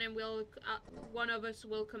one and we'll, one of us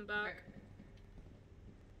will come back.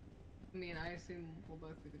 I mean, I assume we'll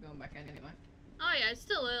both be going back anyway. Oh yeah, it's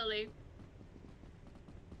still early.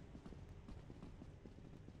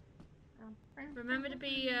 Remember to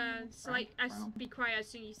be, be quiet as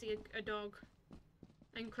soon as you see a dog.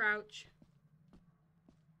 And crouch.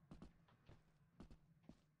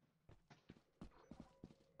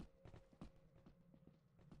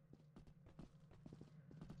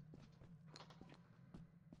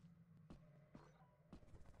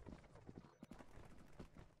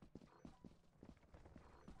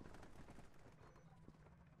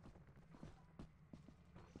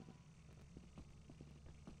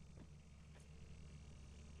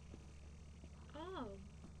 Oh,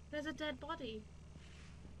 there's a dead body.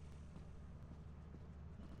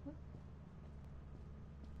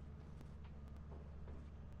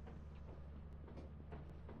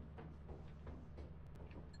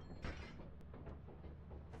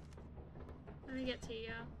 Let me get to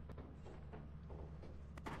you.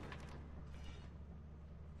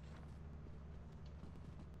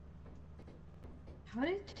 How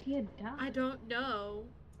did Tia die? I don't know.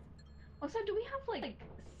 Also, do we have like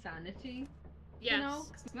sanity? Yes. You know?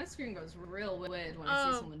 'Cause my screen goes real weird when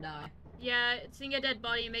I see someone die. Yeah, seeing a dead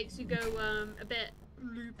body makes you go a bit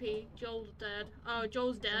loopy. Joel's dead. Oh,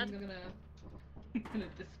 Joel's dead. I'm gonna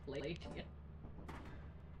display to you.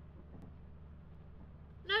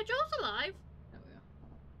 No, Joel's alive. There we go.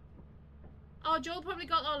 Oh, Joel probably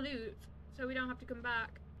got our loot, so we don't have to come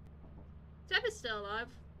back. Seb is still alive.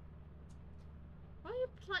 Why are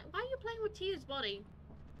you playing with Tia's body?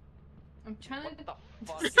 I'm trying What to. the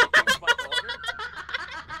fuck is doing with my daughter?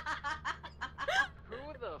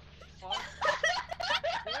 Who the fuck?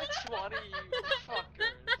 Which one of you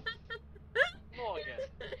fuckers? Morgan.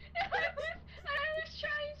 I was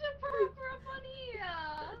trying to prop her up on here.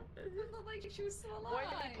 It looked like she was still alive. Why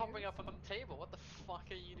are you popping up on the table? What the fuck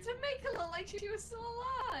are you To doing? make her look like she was still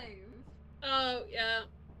alive. Oh yeah.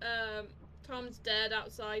 Tom's dead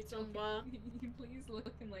outside somewhere. You please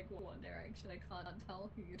look in like one direction. I can't tell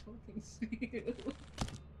who you're talking to.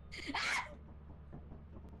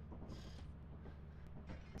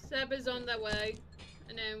 Seb is on their way,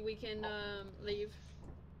 and then we can leave.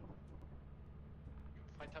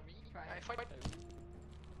 Fight me? Right. I fight.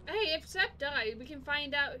 Hey, if Seb died, we can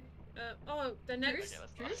find out. Oh, the next.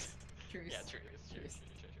 Okay, Truce? Truce. Yeah, true.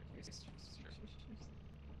 We just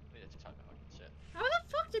talk about shit. How the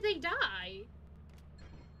fuck did they die?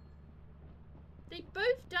 They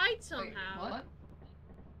both died somehow. Wait, what?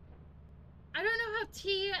 I don't know how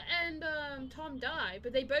Tia and Tom died,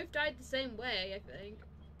 but they both died the same way, I think.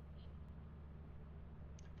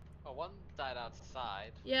 Oh, one died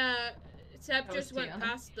outside. Yeah, Seb That just was went Tia.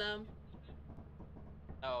 past them.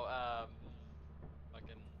 No,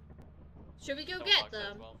 fucking. Should we go no get Fox as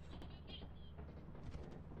them? well.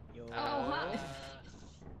 Oh, hi.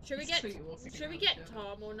 Should we It's get? true, walking Should we around get shit.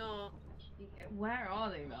 Tom or not? Where are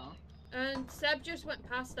they though? And Seb just went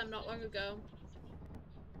past them not long ago.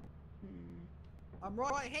 I'm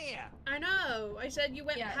right here. I know. I said you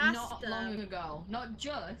went Yeah, past not them. long ago. Not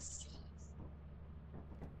just.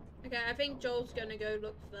 Okay, I think Joel's gonna go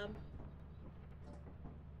look for them.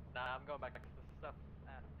 Nah, I'm going back to the stuff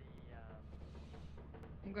at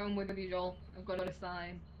the. I'm going with you, Joel. I've got a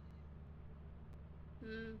sign.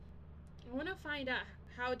 I want to find out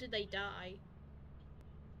how did they die.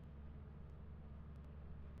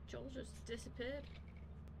 Joel just disappeared.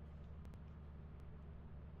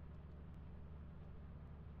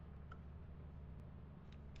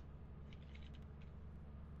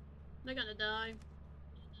 They're gonna die.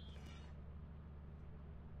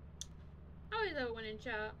 How is everyone in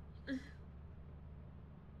chat? How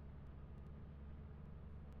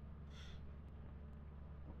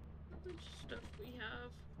much stuff we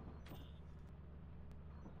have?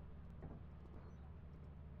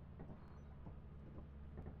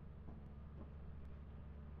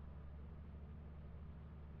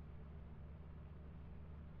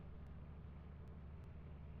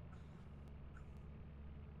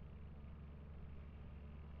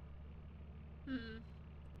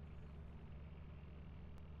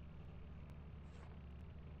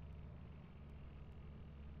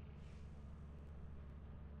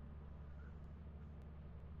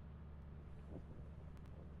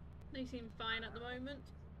 They seem fine at the moment.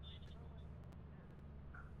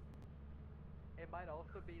 It might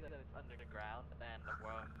also be that it's underground and the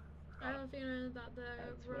worm. I have a feeling that they're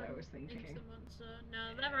That's what I was thinking. into the monster.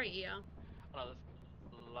 No, they're right here. Oh no,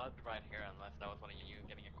 there's blood right here unless that was one of you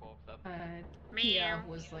getting a corpse up. Tia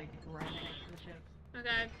was like right next to the ship.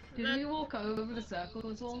 Okay. Did we walk over the circle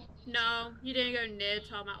at all? No, you didn't go near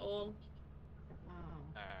Tom at all. Oh.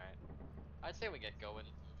 Alright. I'd say we get going.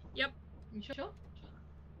 Yep. You sure?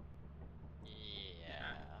 Yeah.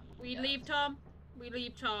 We leave Tom. We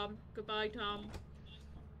leave Tom. Goodbye, Tom.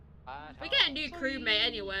 Bye, We Tom. get a new crewmate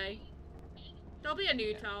anyway. There'll be a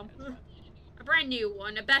new Tom. A brand new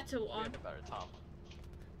one, a better We one. have a better Tom.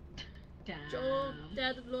 Damn. Joel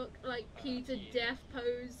dead look like Peter yeah. death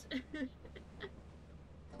pose.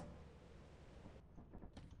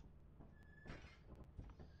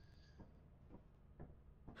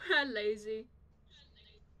 Lazy.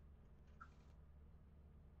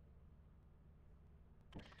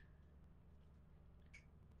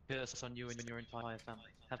 Curse on you and your entire family.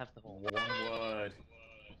 Have the whole. One word.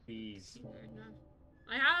 Please.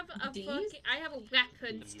 I have a D's? I have a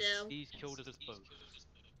weapon D's. still. He's killed us both.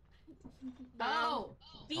 Oh,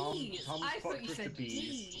 bees! Tom I thought fucked you with the said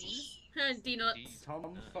bees. D's. D-nuts.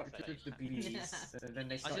 Tom fucked with the bees, and then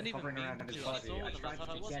they started didn't even hovering around in mean his to, I body. saw I them, tried I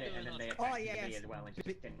thought, to what's get it, going and then on? they Oh, attacked yes. me as well, and just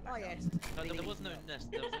didn't. Oh yes. No, there was no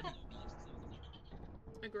nest. There was only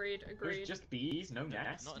Agreed, There's agreed. just bees, no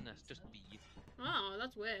nest. not a nest, just bees. Oh,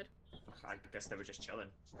 that's weird. I guess they were just chilling.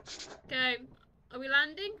 Okay, are we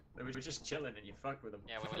landing? They were just chilling, and you fucked with them.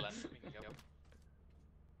 Yeah, we'll let we can go.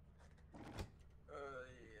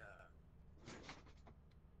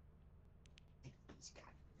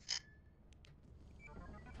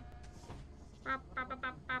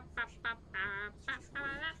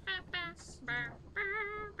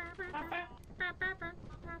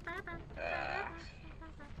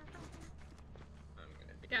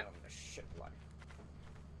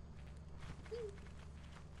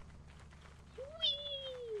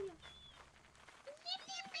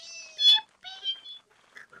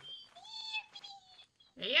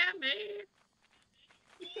 me.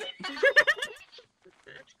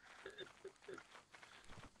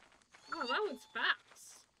 Oh, that was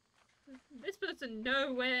fast. This person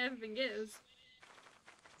knows where everything is.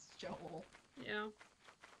 It's Joel. Yeah.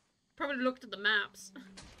 Probably looked at the maps.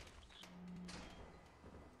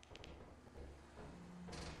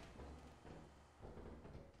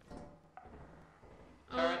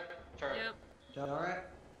 Oh, Turret. yeah. Alright.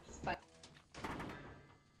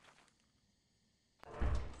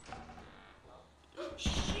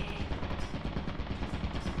 Shit.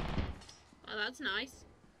 Oh, that's nice.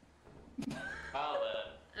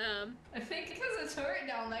 Well I think there's a turret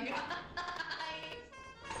down there, guys.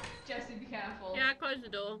 Jesse, be careful. Yeah, close the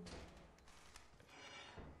door.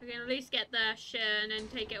 We can at least get their shit and then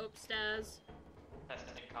take it upstairs.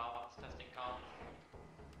 Testing comms, testing comms.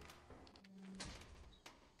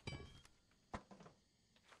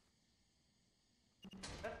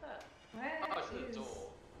 What's that? Where Oh, it's the is-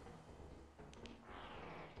 door.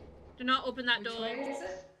 Do not open that Which door. way is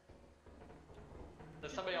it?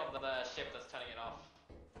 There's somebody on the ship that's turning it off.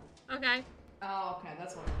 Okay. Oh, okay,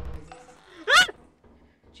 that's what the noise is.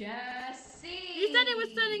 Jesse! You said it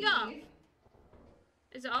was turning off.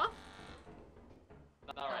 Is it off?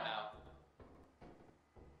 Not right now.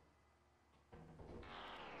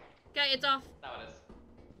 Okay, it's off. Now it is.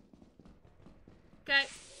 Okay.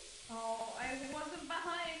 Oh, I wasn't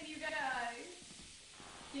behind you guys.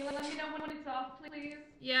 Can you let me know when it's off, please?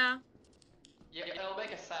 Yeah. Yeah, it'll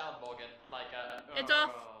make a sound, Morgan. Like a. It's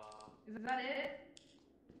off. Is that it?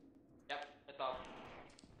 Yep, it's off.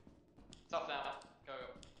 It's off now. Go.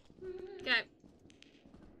 Okay.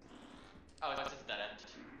 Oh, it's just dead end.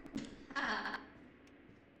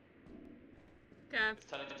 Okay. It's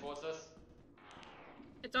turning towards us.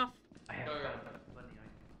 It's off. I have Go. money on.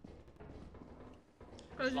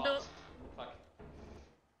 Close It's the door. locked.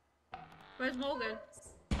 Fuck. Where's Morgan?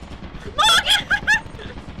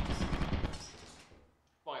 Morgan!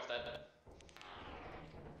 Morgan's dead.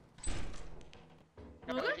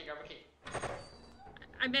 Grab Morgan? a key, grab a key.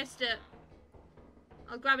 I missed it.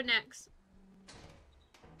 I'll grab it next.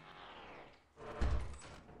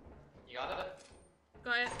 You got it?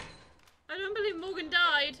 Got it. I don't believe Morgan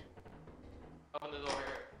died. Open the door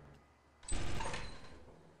here.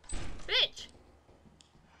 Bitch!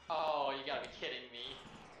 Oh, you gotta be kidding me.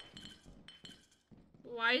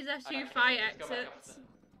 Why is there two Okay, fire let's go back up exits? then.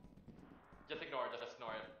 Just ignore it, just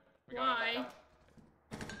ignore it. We're going Why? back up.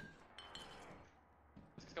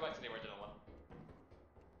 Let's go back to the original one.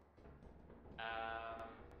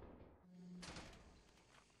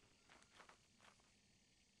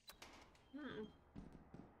 Hmm.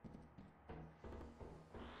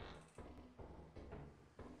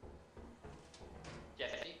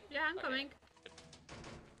 Jesse? Yeah, I'm Okay. coming.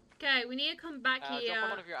 Okay, we need to come back here. Drop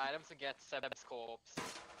one of your items and get Seb's corpse.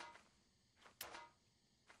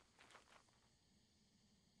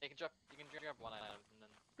 You can drop one item and then.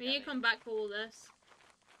 We need to come back for all this.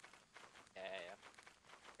 Yeah.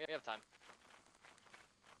 We have time.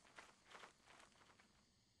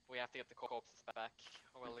 We have to get the corpses back,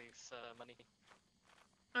 or we'll lose money.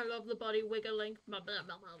 I love the body wiggling. Blah, blah,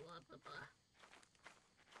 blah, blah, blah, blah, blah.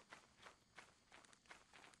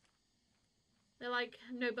 They're like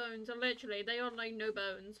no bones, and literally they are like no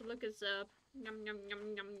bones. Look at Zerb. Yum yum yum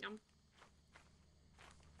yum yum.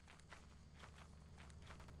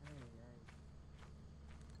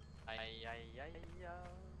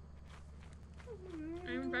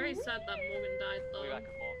 I'm very sad that Morgan died We'll be though. back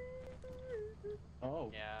with more.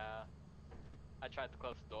 Oh. Yeah. I tried to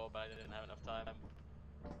close the door, but I didn't have enough time.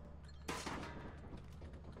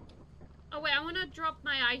 Oh wait, I wanna drop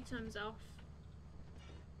my items off.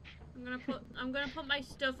 I'm gonna put my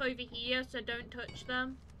stuff over here so don't touch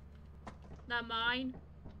them. They're mine.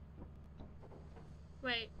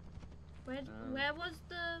 Wait. Where was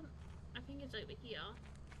the I think it's over here.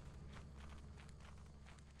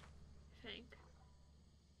 I think.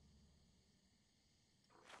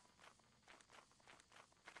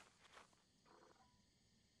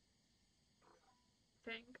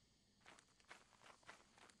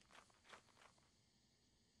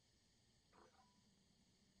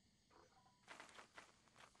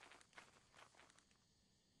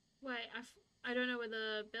 Wait, I don't know where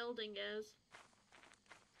the building is.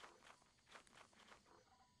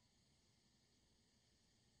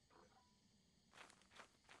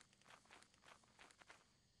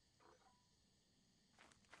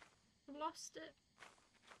 I've lost it.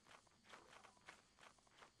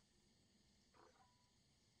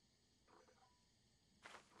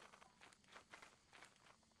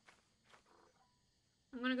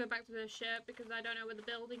 I'm gonna go back to the ship because I don't know where the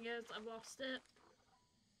building is. I've lost it.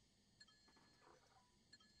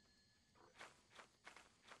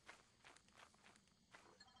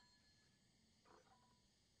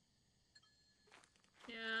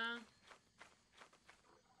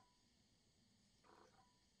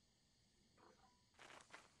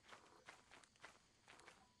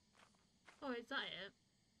 that it?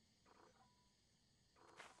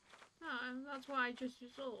 Oh, that's what I just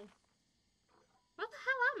saw. What the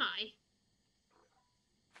hell am I?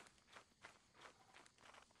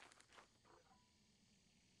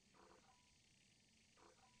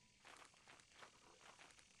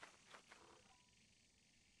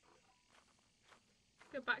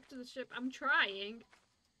 Go back to the ship. I'm trying.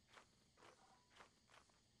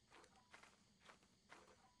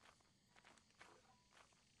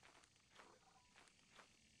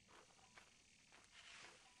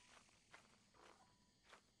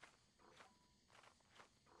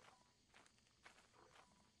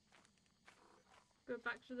 Go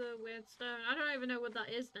back to the weird stone. I don't even know what that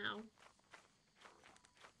is now.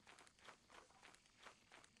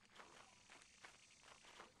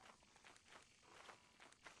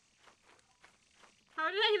 How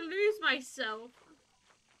did I lose myself?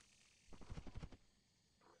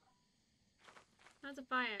 That's a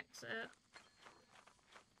fire exit.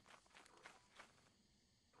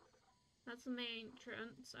 That's the main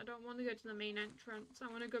entrance. I don't want to go to the main entrance. I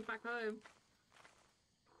want to go back home.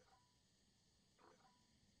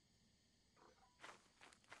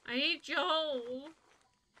 I need Joel.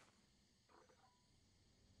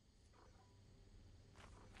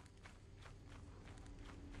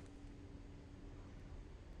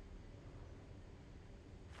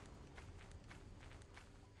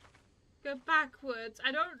 Go backwards.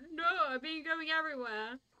 I don't know. I've been going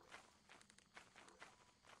everywhere.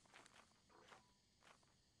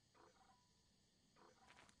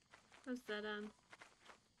 That's dead end.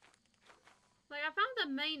 Like, I found the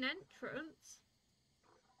main entrance.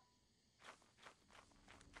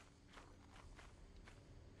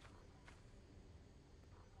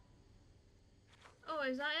 Oh,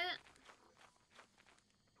 is that it?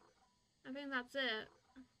 I think that's it.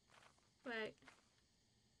 Wait.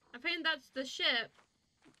 I think that's the ship.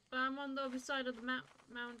 But I'm on the other side of the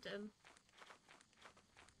mountain.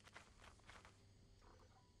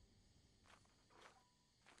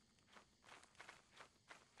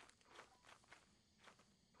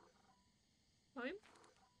 Home?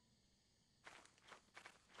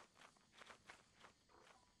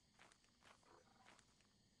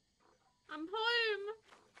 I'm home!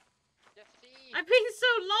 Yes, see. I've been so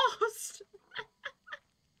lost!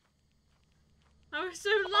 I was so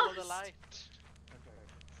Follow lost! the light.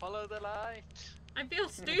 Follow the light. I feel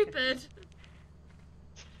stupid.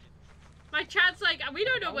 My chat's like, we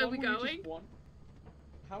don't know How where long we're were you just going.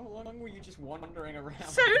 How long were you just wandering around?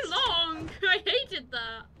 So long! I hated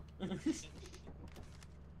that.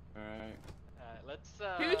 Alright. Let's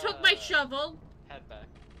Who took my shovel? head back.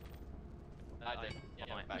 I did. Yeah,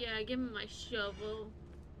 back. Yeah, give me my shovel.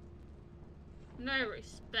 No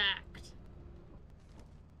respect.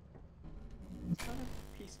 It's kind of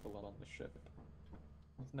peaceful on the ship.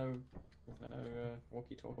 There's no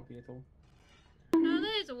walkie-talkie at all. No,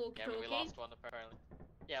 there is a Yeah, walkie-talkie. but we lost one apparently.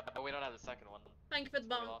 Yeah, but we don't have the second one. Thank you for the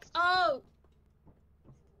That's what we bonk. lost.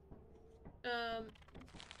 Oh!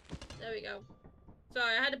 There we go.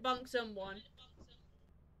 Sorry, I had to bonk someone.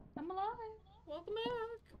 I'm alive. Welcome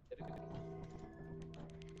back.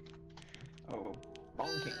 Oh,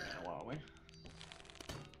 bonking now, are we?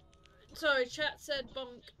 Sorry, chat said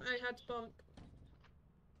bonk. I had to bonk.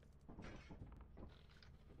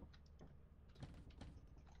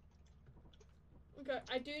 Okay,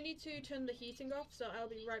 I do need to turn the heating off, so I'll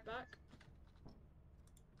be right back.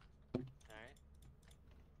 Alright.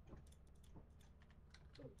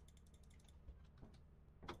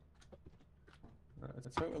 There's a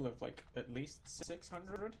total of like at least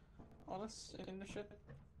 600 on us in the ship.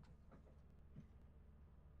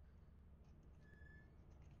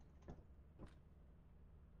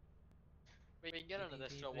 We can get on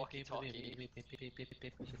this walkie-talkie.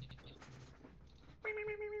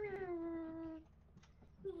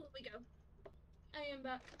 Ooh, we go. I am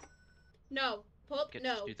back. No. Pup, Get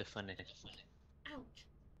no. to do the funny. Ouch.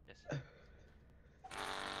 Yes.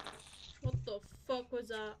 What the fuck was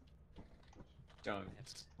that? Don't.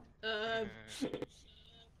 No.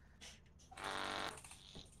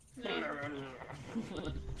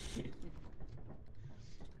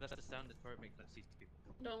 That's the sound that makes that see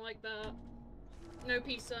people. Don't like that. No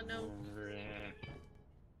pizza, no.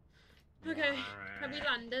 Okay, have we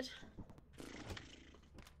landed?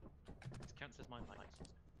 This counts as my license.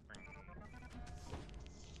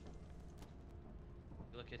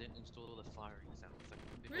 Look, I didn't install all the firing sounds.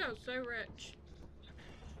 We are so rich.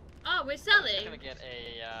 Oh, we're selling! I'm gonna get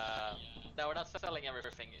a, no, we're not selling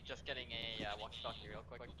everything, just getting a, walkie-talkie real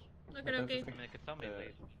quick. Okay, okay. Make a thumbnail,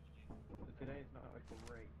 please. Today's not a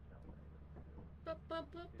great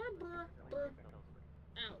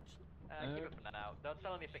Ouch. Keep it for now. Don't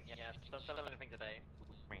sell anything yet. Don't sell anything today.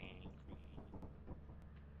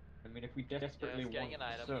 I mean, if we desperately Just want getting an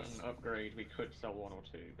a item. certain upgrade, we could sell one or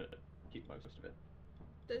two, but keep most of it.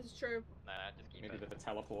 This is true. Nah, just keep Maybe it. the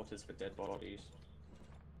teleporters for dead bodies.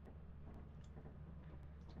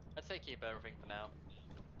 I'd say keep everything for now.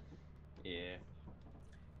 Yeah.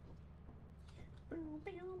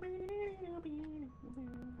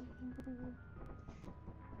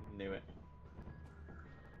 Knew it.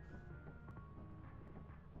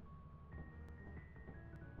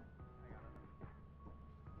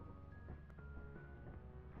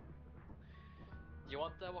 You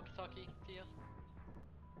want the walkie-talkie, Tia?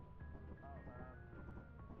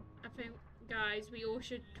 I think, guys, we all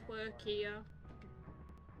should twerk here.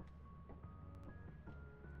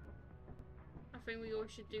 I think we all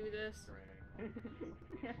should do this.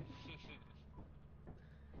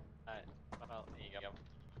 Alright, well, here you go.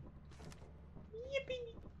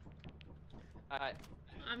 Yippee! Alright.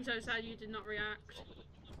 I'm so sad you did not react.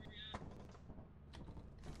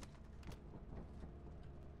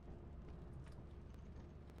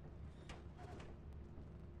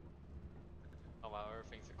 Oh wow,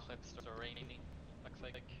 everything's eclipsed or rainy. Looks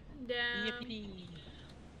like. Damn. Yippee!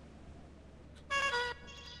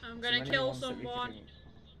 I'm Is there gonna any kill ones that we someone. can-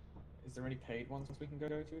 Is there any paid ones we can go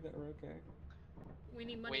to that are okay? We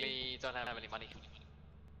need money. We don't have any money.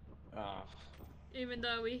 Ah. Even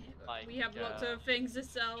though we Like, have lots of things to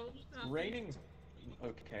sell. Raining's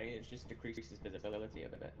okay, it just decreases visibility a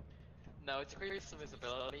bit. No, it's increased some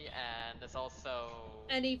visibility, and there's also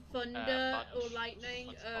Any thunder or bunch- lightning,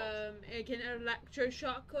 what's it called? it can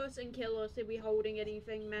electroshock us and kill us if we're holding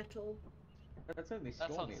anything metal. That's only That's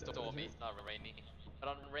on stormy though, stormy, isn't it's not rainy. But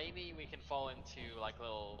on rainy, we can fall into like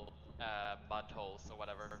little mud holes or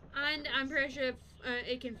whatever. And I'm pretty sure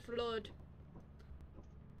it can flood.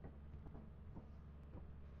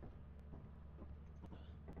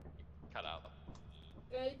 Cut out.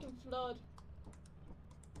 Yeah, it can flood.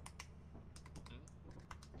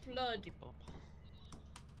 Flood.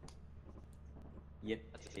 Yep.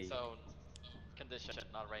 That's its own condition,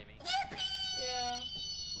 not rainy. Yeah.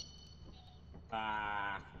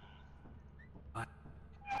 Ah. Okay.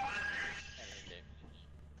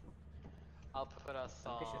 I'll put us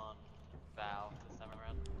on Valve this time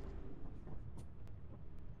around.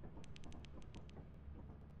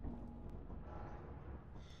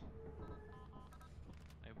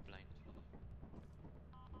 I'm blind as well.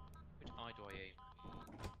 Which eye do I aim?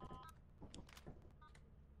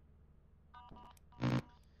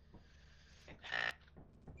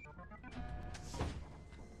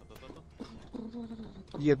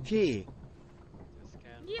 Yippee!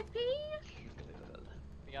 Scan. Yippee!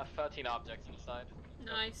 We got 13 objects inside.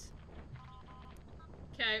 Nice.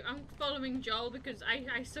 Okay, I'm following Joel because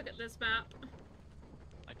I suck at this map.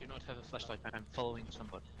 I do not have a flashlight, I'm following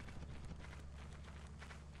somebody.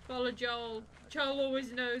 Follow Joel. Joel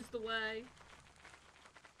always knows the way.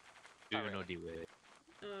 Do you know the way?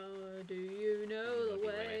 Do you know the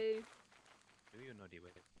way? Do you know the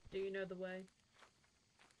way? Do you know the way?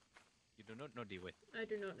 You do not know the way. I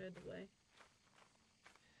do not know the way.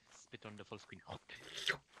 Spit on the full screen.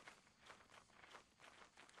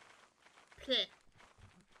 Pleh.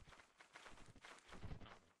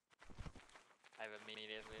 I've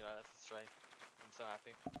immediately let us astray. I'm so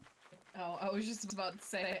happy. Oh, I was just about to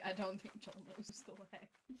say, I don't think Joel knows the way.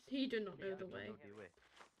 He do not know I the don't way. know the way.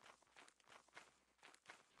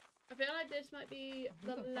 I feel like this might be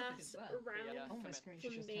the Who the fuck is last that? round Yeah, Oh, my come in. screen for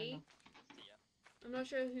just me. turned See ya. I'm not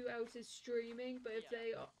sure who else is streaming, but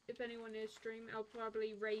if anyone is streaming, I'll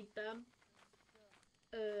probably raid them.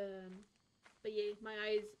 But yeah, my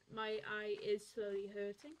eye is slowly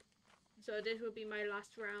hurting, so this will be my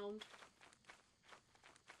last round.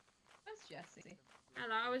 That's Jesse.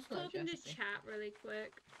 Hello, I was Hello, talking to Jesse. chat really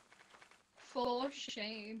quick. For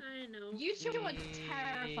shame. I know. You two are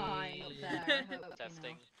terrifying up there. I hope you know.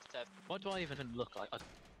 Testing. Test. What do I even look like?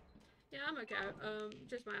 Yeah, I'm okay.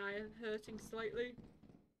 Just my eye hurting slightly.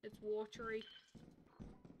 It's watery.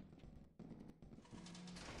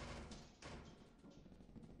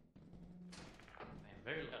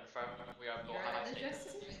 Very confirm we are You're high right there,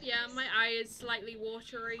 stakes. Jesse? Yeah, my eye is slightly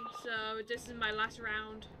watery, so this is my last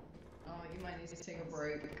round. Oh, you might need to take a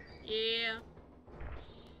break. Yeah.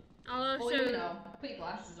 I'll also. Well, you know, put your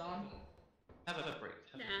glasses on. Have a break.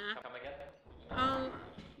 Nah. Come again?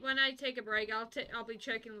 When I take a break, I'll be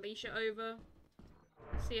checking Alicia over.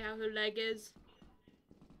 See how her leg is.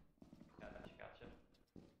 Gotcha.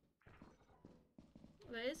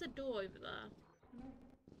 There is a door over there.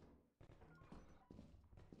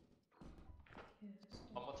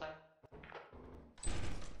 One more time.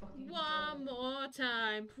 Fucking One more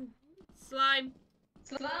time. Slime.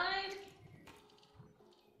 Slime!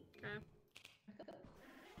 Okay.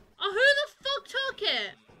 Oh, who the fuck took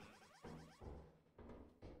it?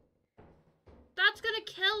 That's gonna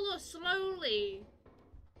kill us slowly.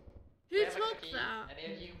 Who We have a took key. that?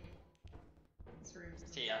 Any of you? This room's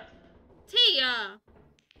Tia. Tia!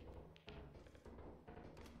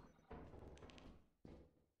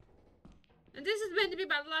 And this is meant to be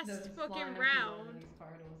my last There's fucking slime everywhere in round. these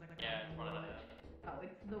corridors, I Yeah, can't it's one of remember. the. Oh,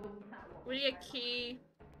 it's the one that one. We need a key.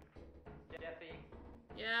 Jeffy.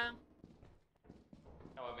 Yeah.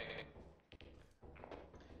 Oh, well, maybe.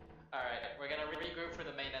 Alright, we're gonna regroup for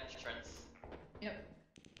the main entrance. Yep.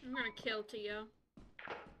 I'm gonna kill Tia.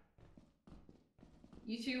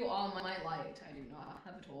 You two are my light. I do not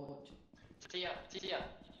have a torch. Tia.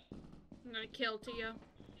 I'm gonna kill Tia.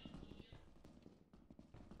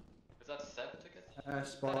 Is that Seb took it?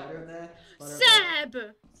 Spider in there. Seb!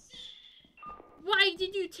 Why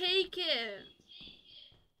did you take it?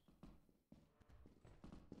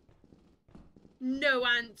 No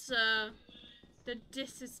answer. The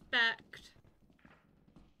disrespect.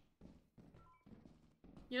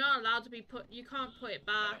 You're not allowed to be put. You can't put it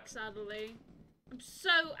back, sadly. I'm so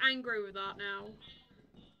angry with that now.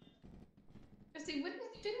 See,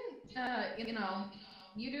 didn't you know,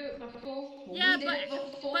 you do it before? Well, Yeah, we did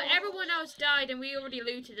it before. but everyone else died and we already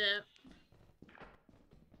looted it.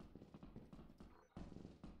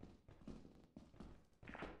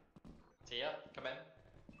 Tia, come in.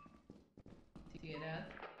 Tia, Dad.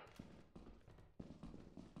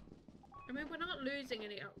 I mean, we're not losing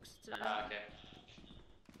any oxygen. Ah, okay.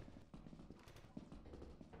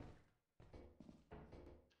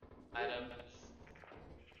 Items.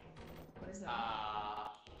 What is that?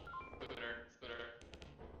 Scooter.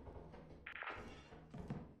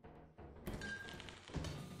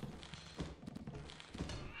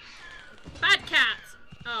 Bad cat!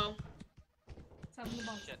 Oh. Stand on the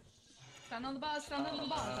bars. Shit. Stand on the bars. Stand on the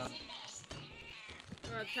bars.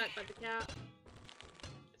 We're attacked by the cat.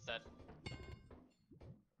 It's dead.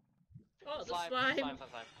 Oh, the Slime. slime.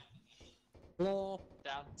 Floor.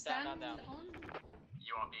 Down. Stand down. on.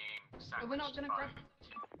 You are being Oh, we're not gonna grab.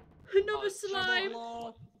 Another Oh, slime!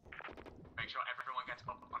 Make sure everyone gets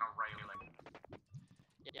up on a railing.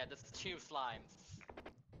 Yeah, there's 2 slimes.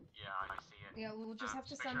 Yeah, I see it. Yeah, we'll just have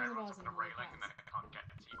to Make stand sure on the everyone's bars up and on a hold railing and then hands. it can't get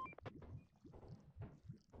to you.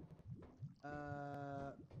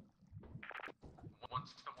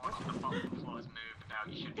 Once the one on the bottom floor is moved out,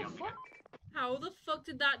 you should be able to get. How the fuck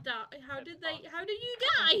did that die? How did you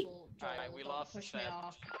die? Alright, we lost Push me Seb.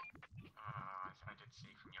 off. I did see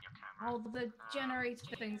from your camera. Oh, the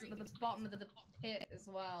generator things at the bottom of the pit as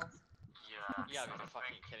well. Yeah. You gotta I be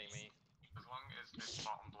fucking think kidding me. As long as this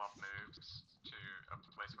bottom blob moves to a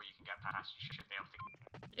place where you can get past, you should be able to.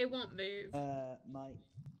 It won't move. Mate.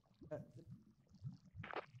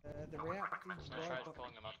 The I would reactor's recommend I tried right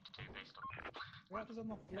pulling them up. based on. reactor's on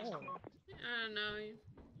the floor. I don't know.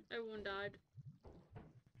 Everyone died.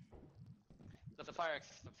 There's a fire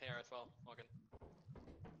exit here as well, Morgan.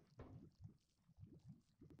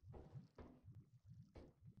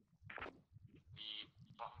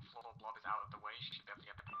 The bottom floor blob is out of the way, you should be able to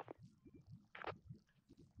get back.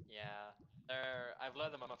 Yeah. I've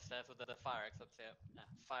led them upstairs with the fire exit here.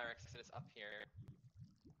 Fire exit is up here.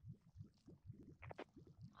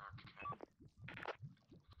 Okay.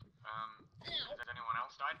 Has anyone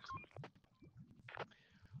else died?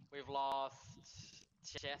 We've lost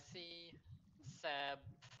Jesse, Seb,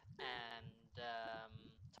 and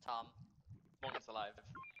Tom. Morgan's alive.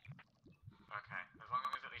 Okay, as long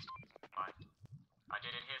as at least fine. I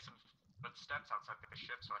did hear some footsteps outside the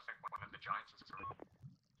ship, so I think one of the giants is around.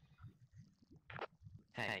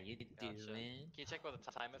 How you Gotcha. doing? Can you check what the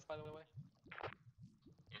time is, by the way?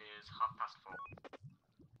 It is 4:30.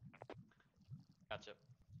 Gotcha.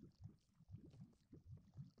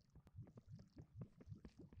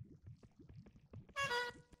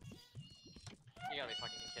 You gotta be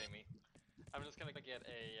fucking kidding me. I'm just gonna get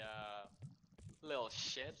a little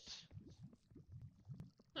shit.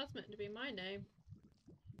 That's meant to be my name.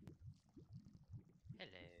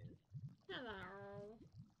 Hello. Hello.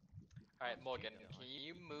 Alright, Morgan, can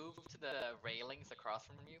you move to the railings across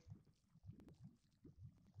from you?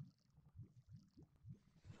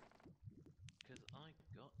 Because I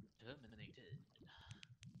got terminated.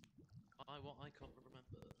 By what I can't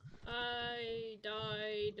remember. I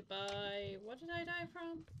died by... What did I die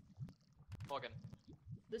from? Morgan.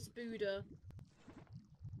 The Spooder.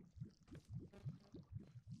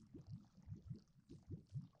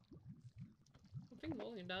 I think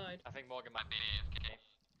Morgan died. I think Morgan might be AFK.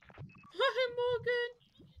 Morgan!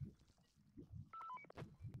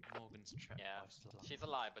 Morgan Morgan's trapped. Yeah, still alive. she's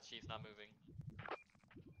alive, but she's not moving.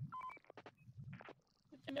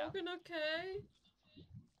 Is Morgan okay?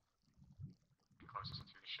 Closest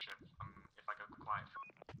to the ship. If I go quiet.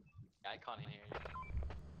 I can't hear you.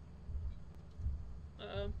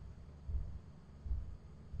 Uh-oh.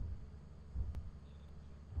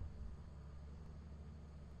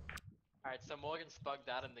 Alright, so Morgan's bugged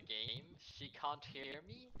out in the game. She can't hear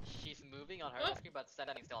me. She's moving on her Oh. screen, but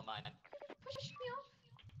standing still on mine. Push me off.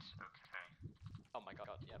 Okay. Oh my god,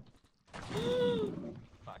 yep.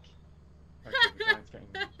 Fuck. Okay, the giant's getting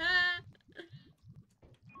me.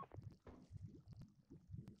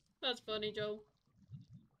 That's funny, Joel.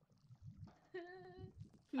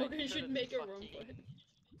 Morgan should couldn't make a run fucking- for it.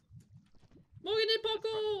 Morgan did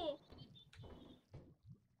parkour!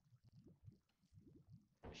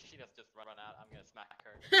 She does just run out, I'm gonna smack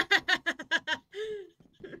her.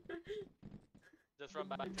 Just run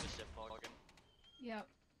back to the ship, Morgan. Yep.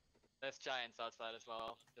 There's giants outside as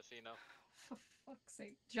well, just so you know. For fuck's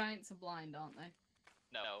sake. Giants are blind, aren't they?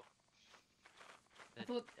 No. I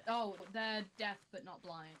thought. Oh, they're deaf but not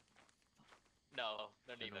blind. No,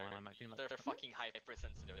 they're Don't know neither. why I'm acting like- They're fucking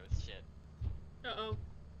hypersensitive as shit. Uh-oh.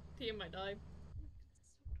 Tia might die.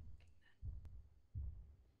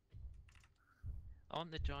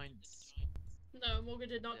 Aren't the giants No, Morgan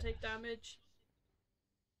did not take damage.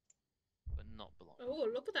 but not blind? Oh,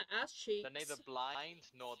 look at that ass cheeks. They're neither blind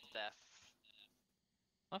nor deaf.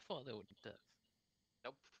 I thought they were deaf.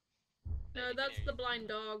 Nope. No, They can that's hear the you. blind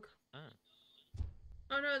dog. Oh.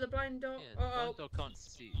 Oh no, the blind dog. Yeah, the Uh-oh. blind dog can't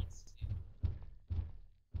see.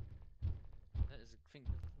 That is a thing.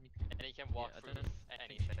 And he can walk Yeah, I through don't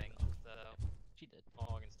think she anything, did. so She did.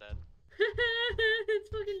 Morgan's dead. It's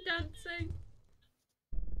fucking dancing.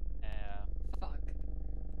 Yeah. Fuck.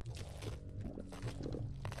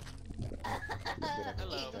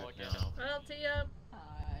 Hello, Morgan. Well, Tia.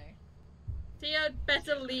 Hi. Tia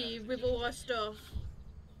better leave with all her stuff.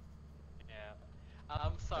 Yeah.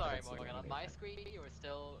 I'm sorry, Morgan. On my screen, you were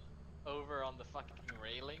still over on the fucking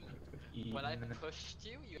railing. When I pushed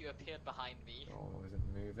you, you appeared behind me. Oh, isn't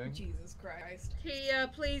moving? Jesus Christ.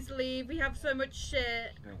 Tia, please leave. We have so much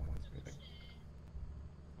shit. No one's moving.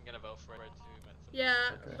 I'm gonna vote for it too. Yeah,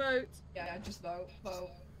 Okay. vote. Yeah, just vote. Vote.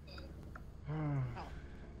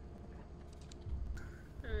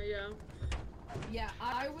 There you go. Yeah,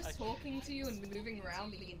 I was talking to you and moving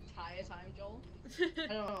around the entire time, Joel. I don't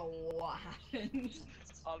know what happened.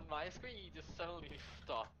 On my screen, you just suddenly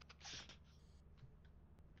stopped.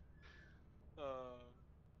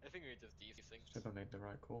 I think we just desynced. Should have made the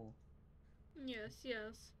right call. Yes,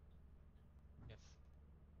 yes. Yes.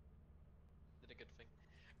 Did a good thing.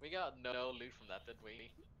 We got no loot from that, did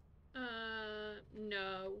we?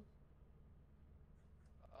 No.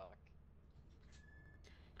 Fuck.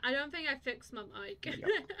 I don't think I fixed my mic. Yep.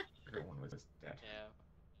 Everyone was just dead. Yeah.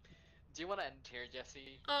 Do you want to end here,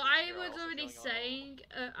 Jesse? Oh, Since I you're was also already feeling all- saying,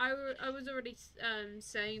 I was already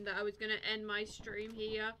saying that I was gonna end my stream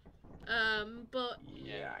here. But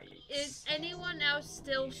Yeah. is anyone else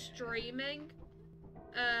still streaming?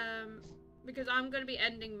 Because I'm gonna be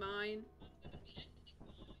ending mine.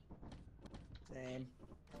 Same.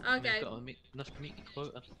 Okay. We've got to meet enough to meet the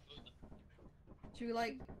quota. Should we,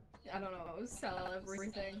 like, I don't know, sell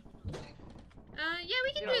everything? Yeah,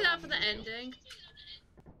 we can You do don't that have for to the do. ending.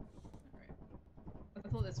 I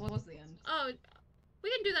thought this was the end. Oh, we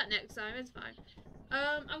can do that next time. It's fine.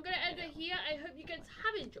 I'm gonna end it here. I hope you guys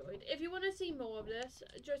have enjoyed. If you want to see more of this,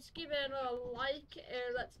 just give it a like.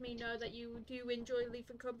 It lets me know that you do enjoy Leaf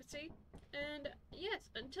and Company. And yes,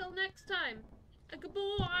 until next time,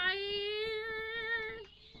 goodbye.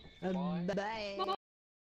 Bye. Bye.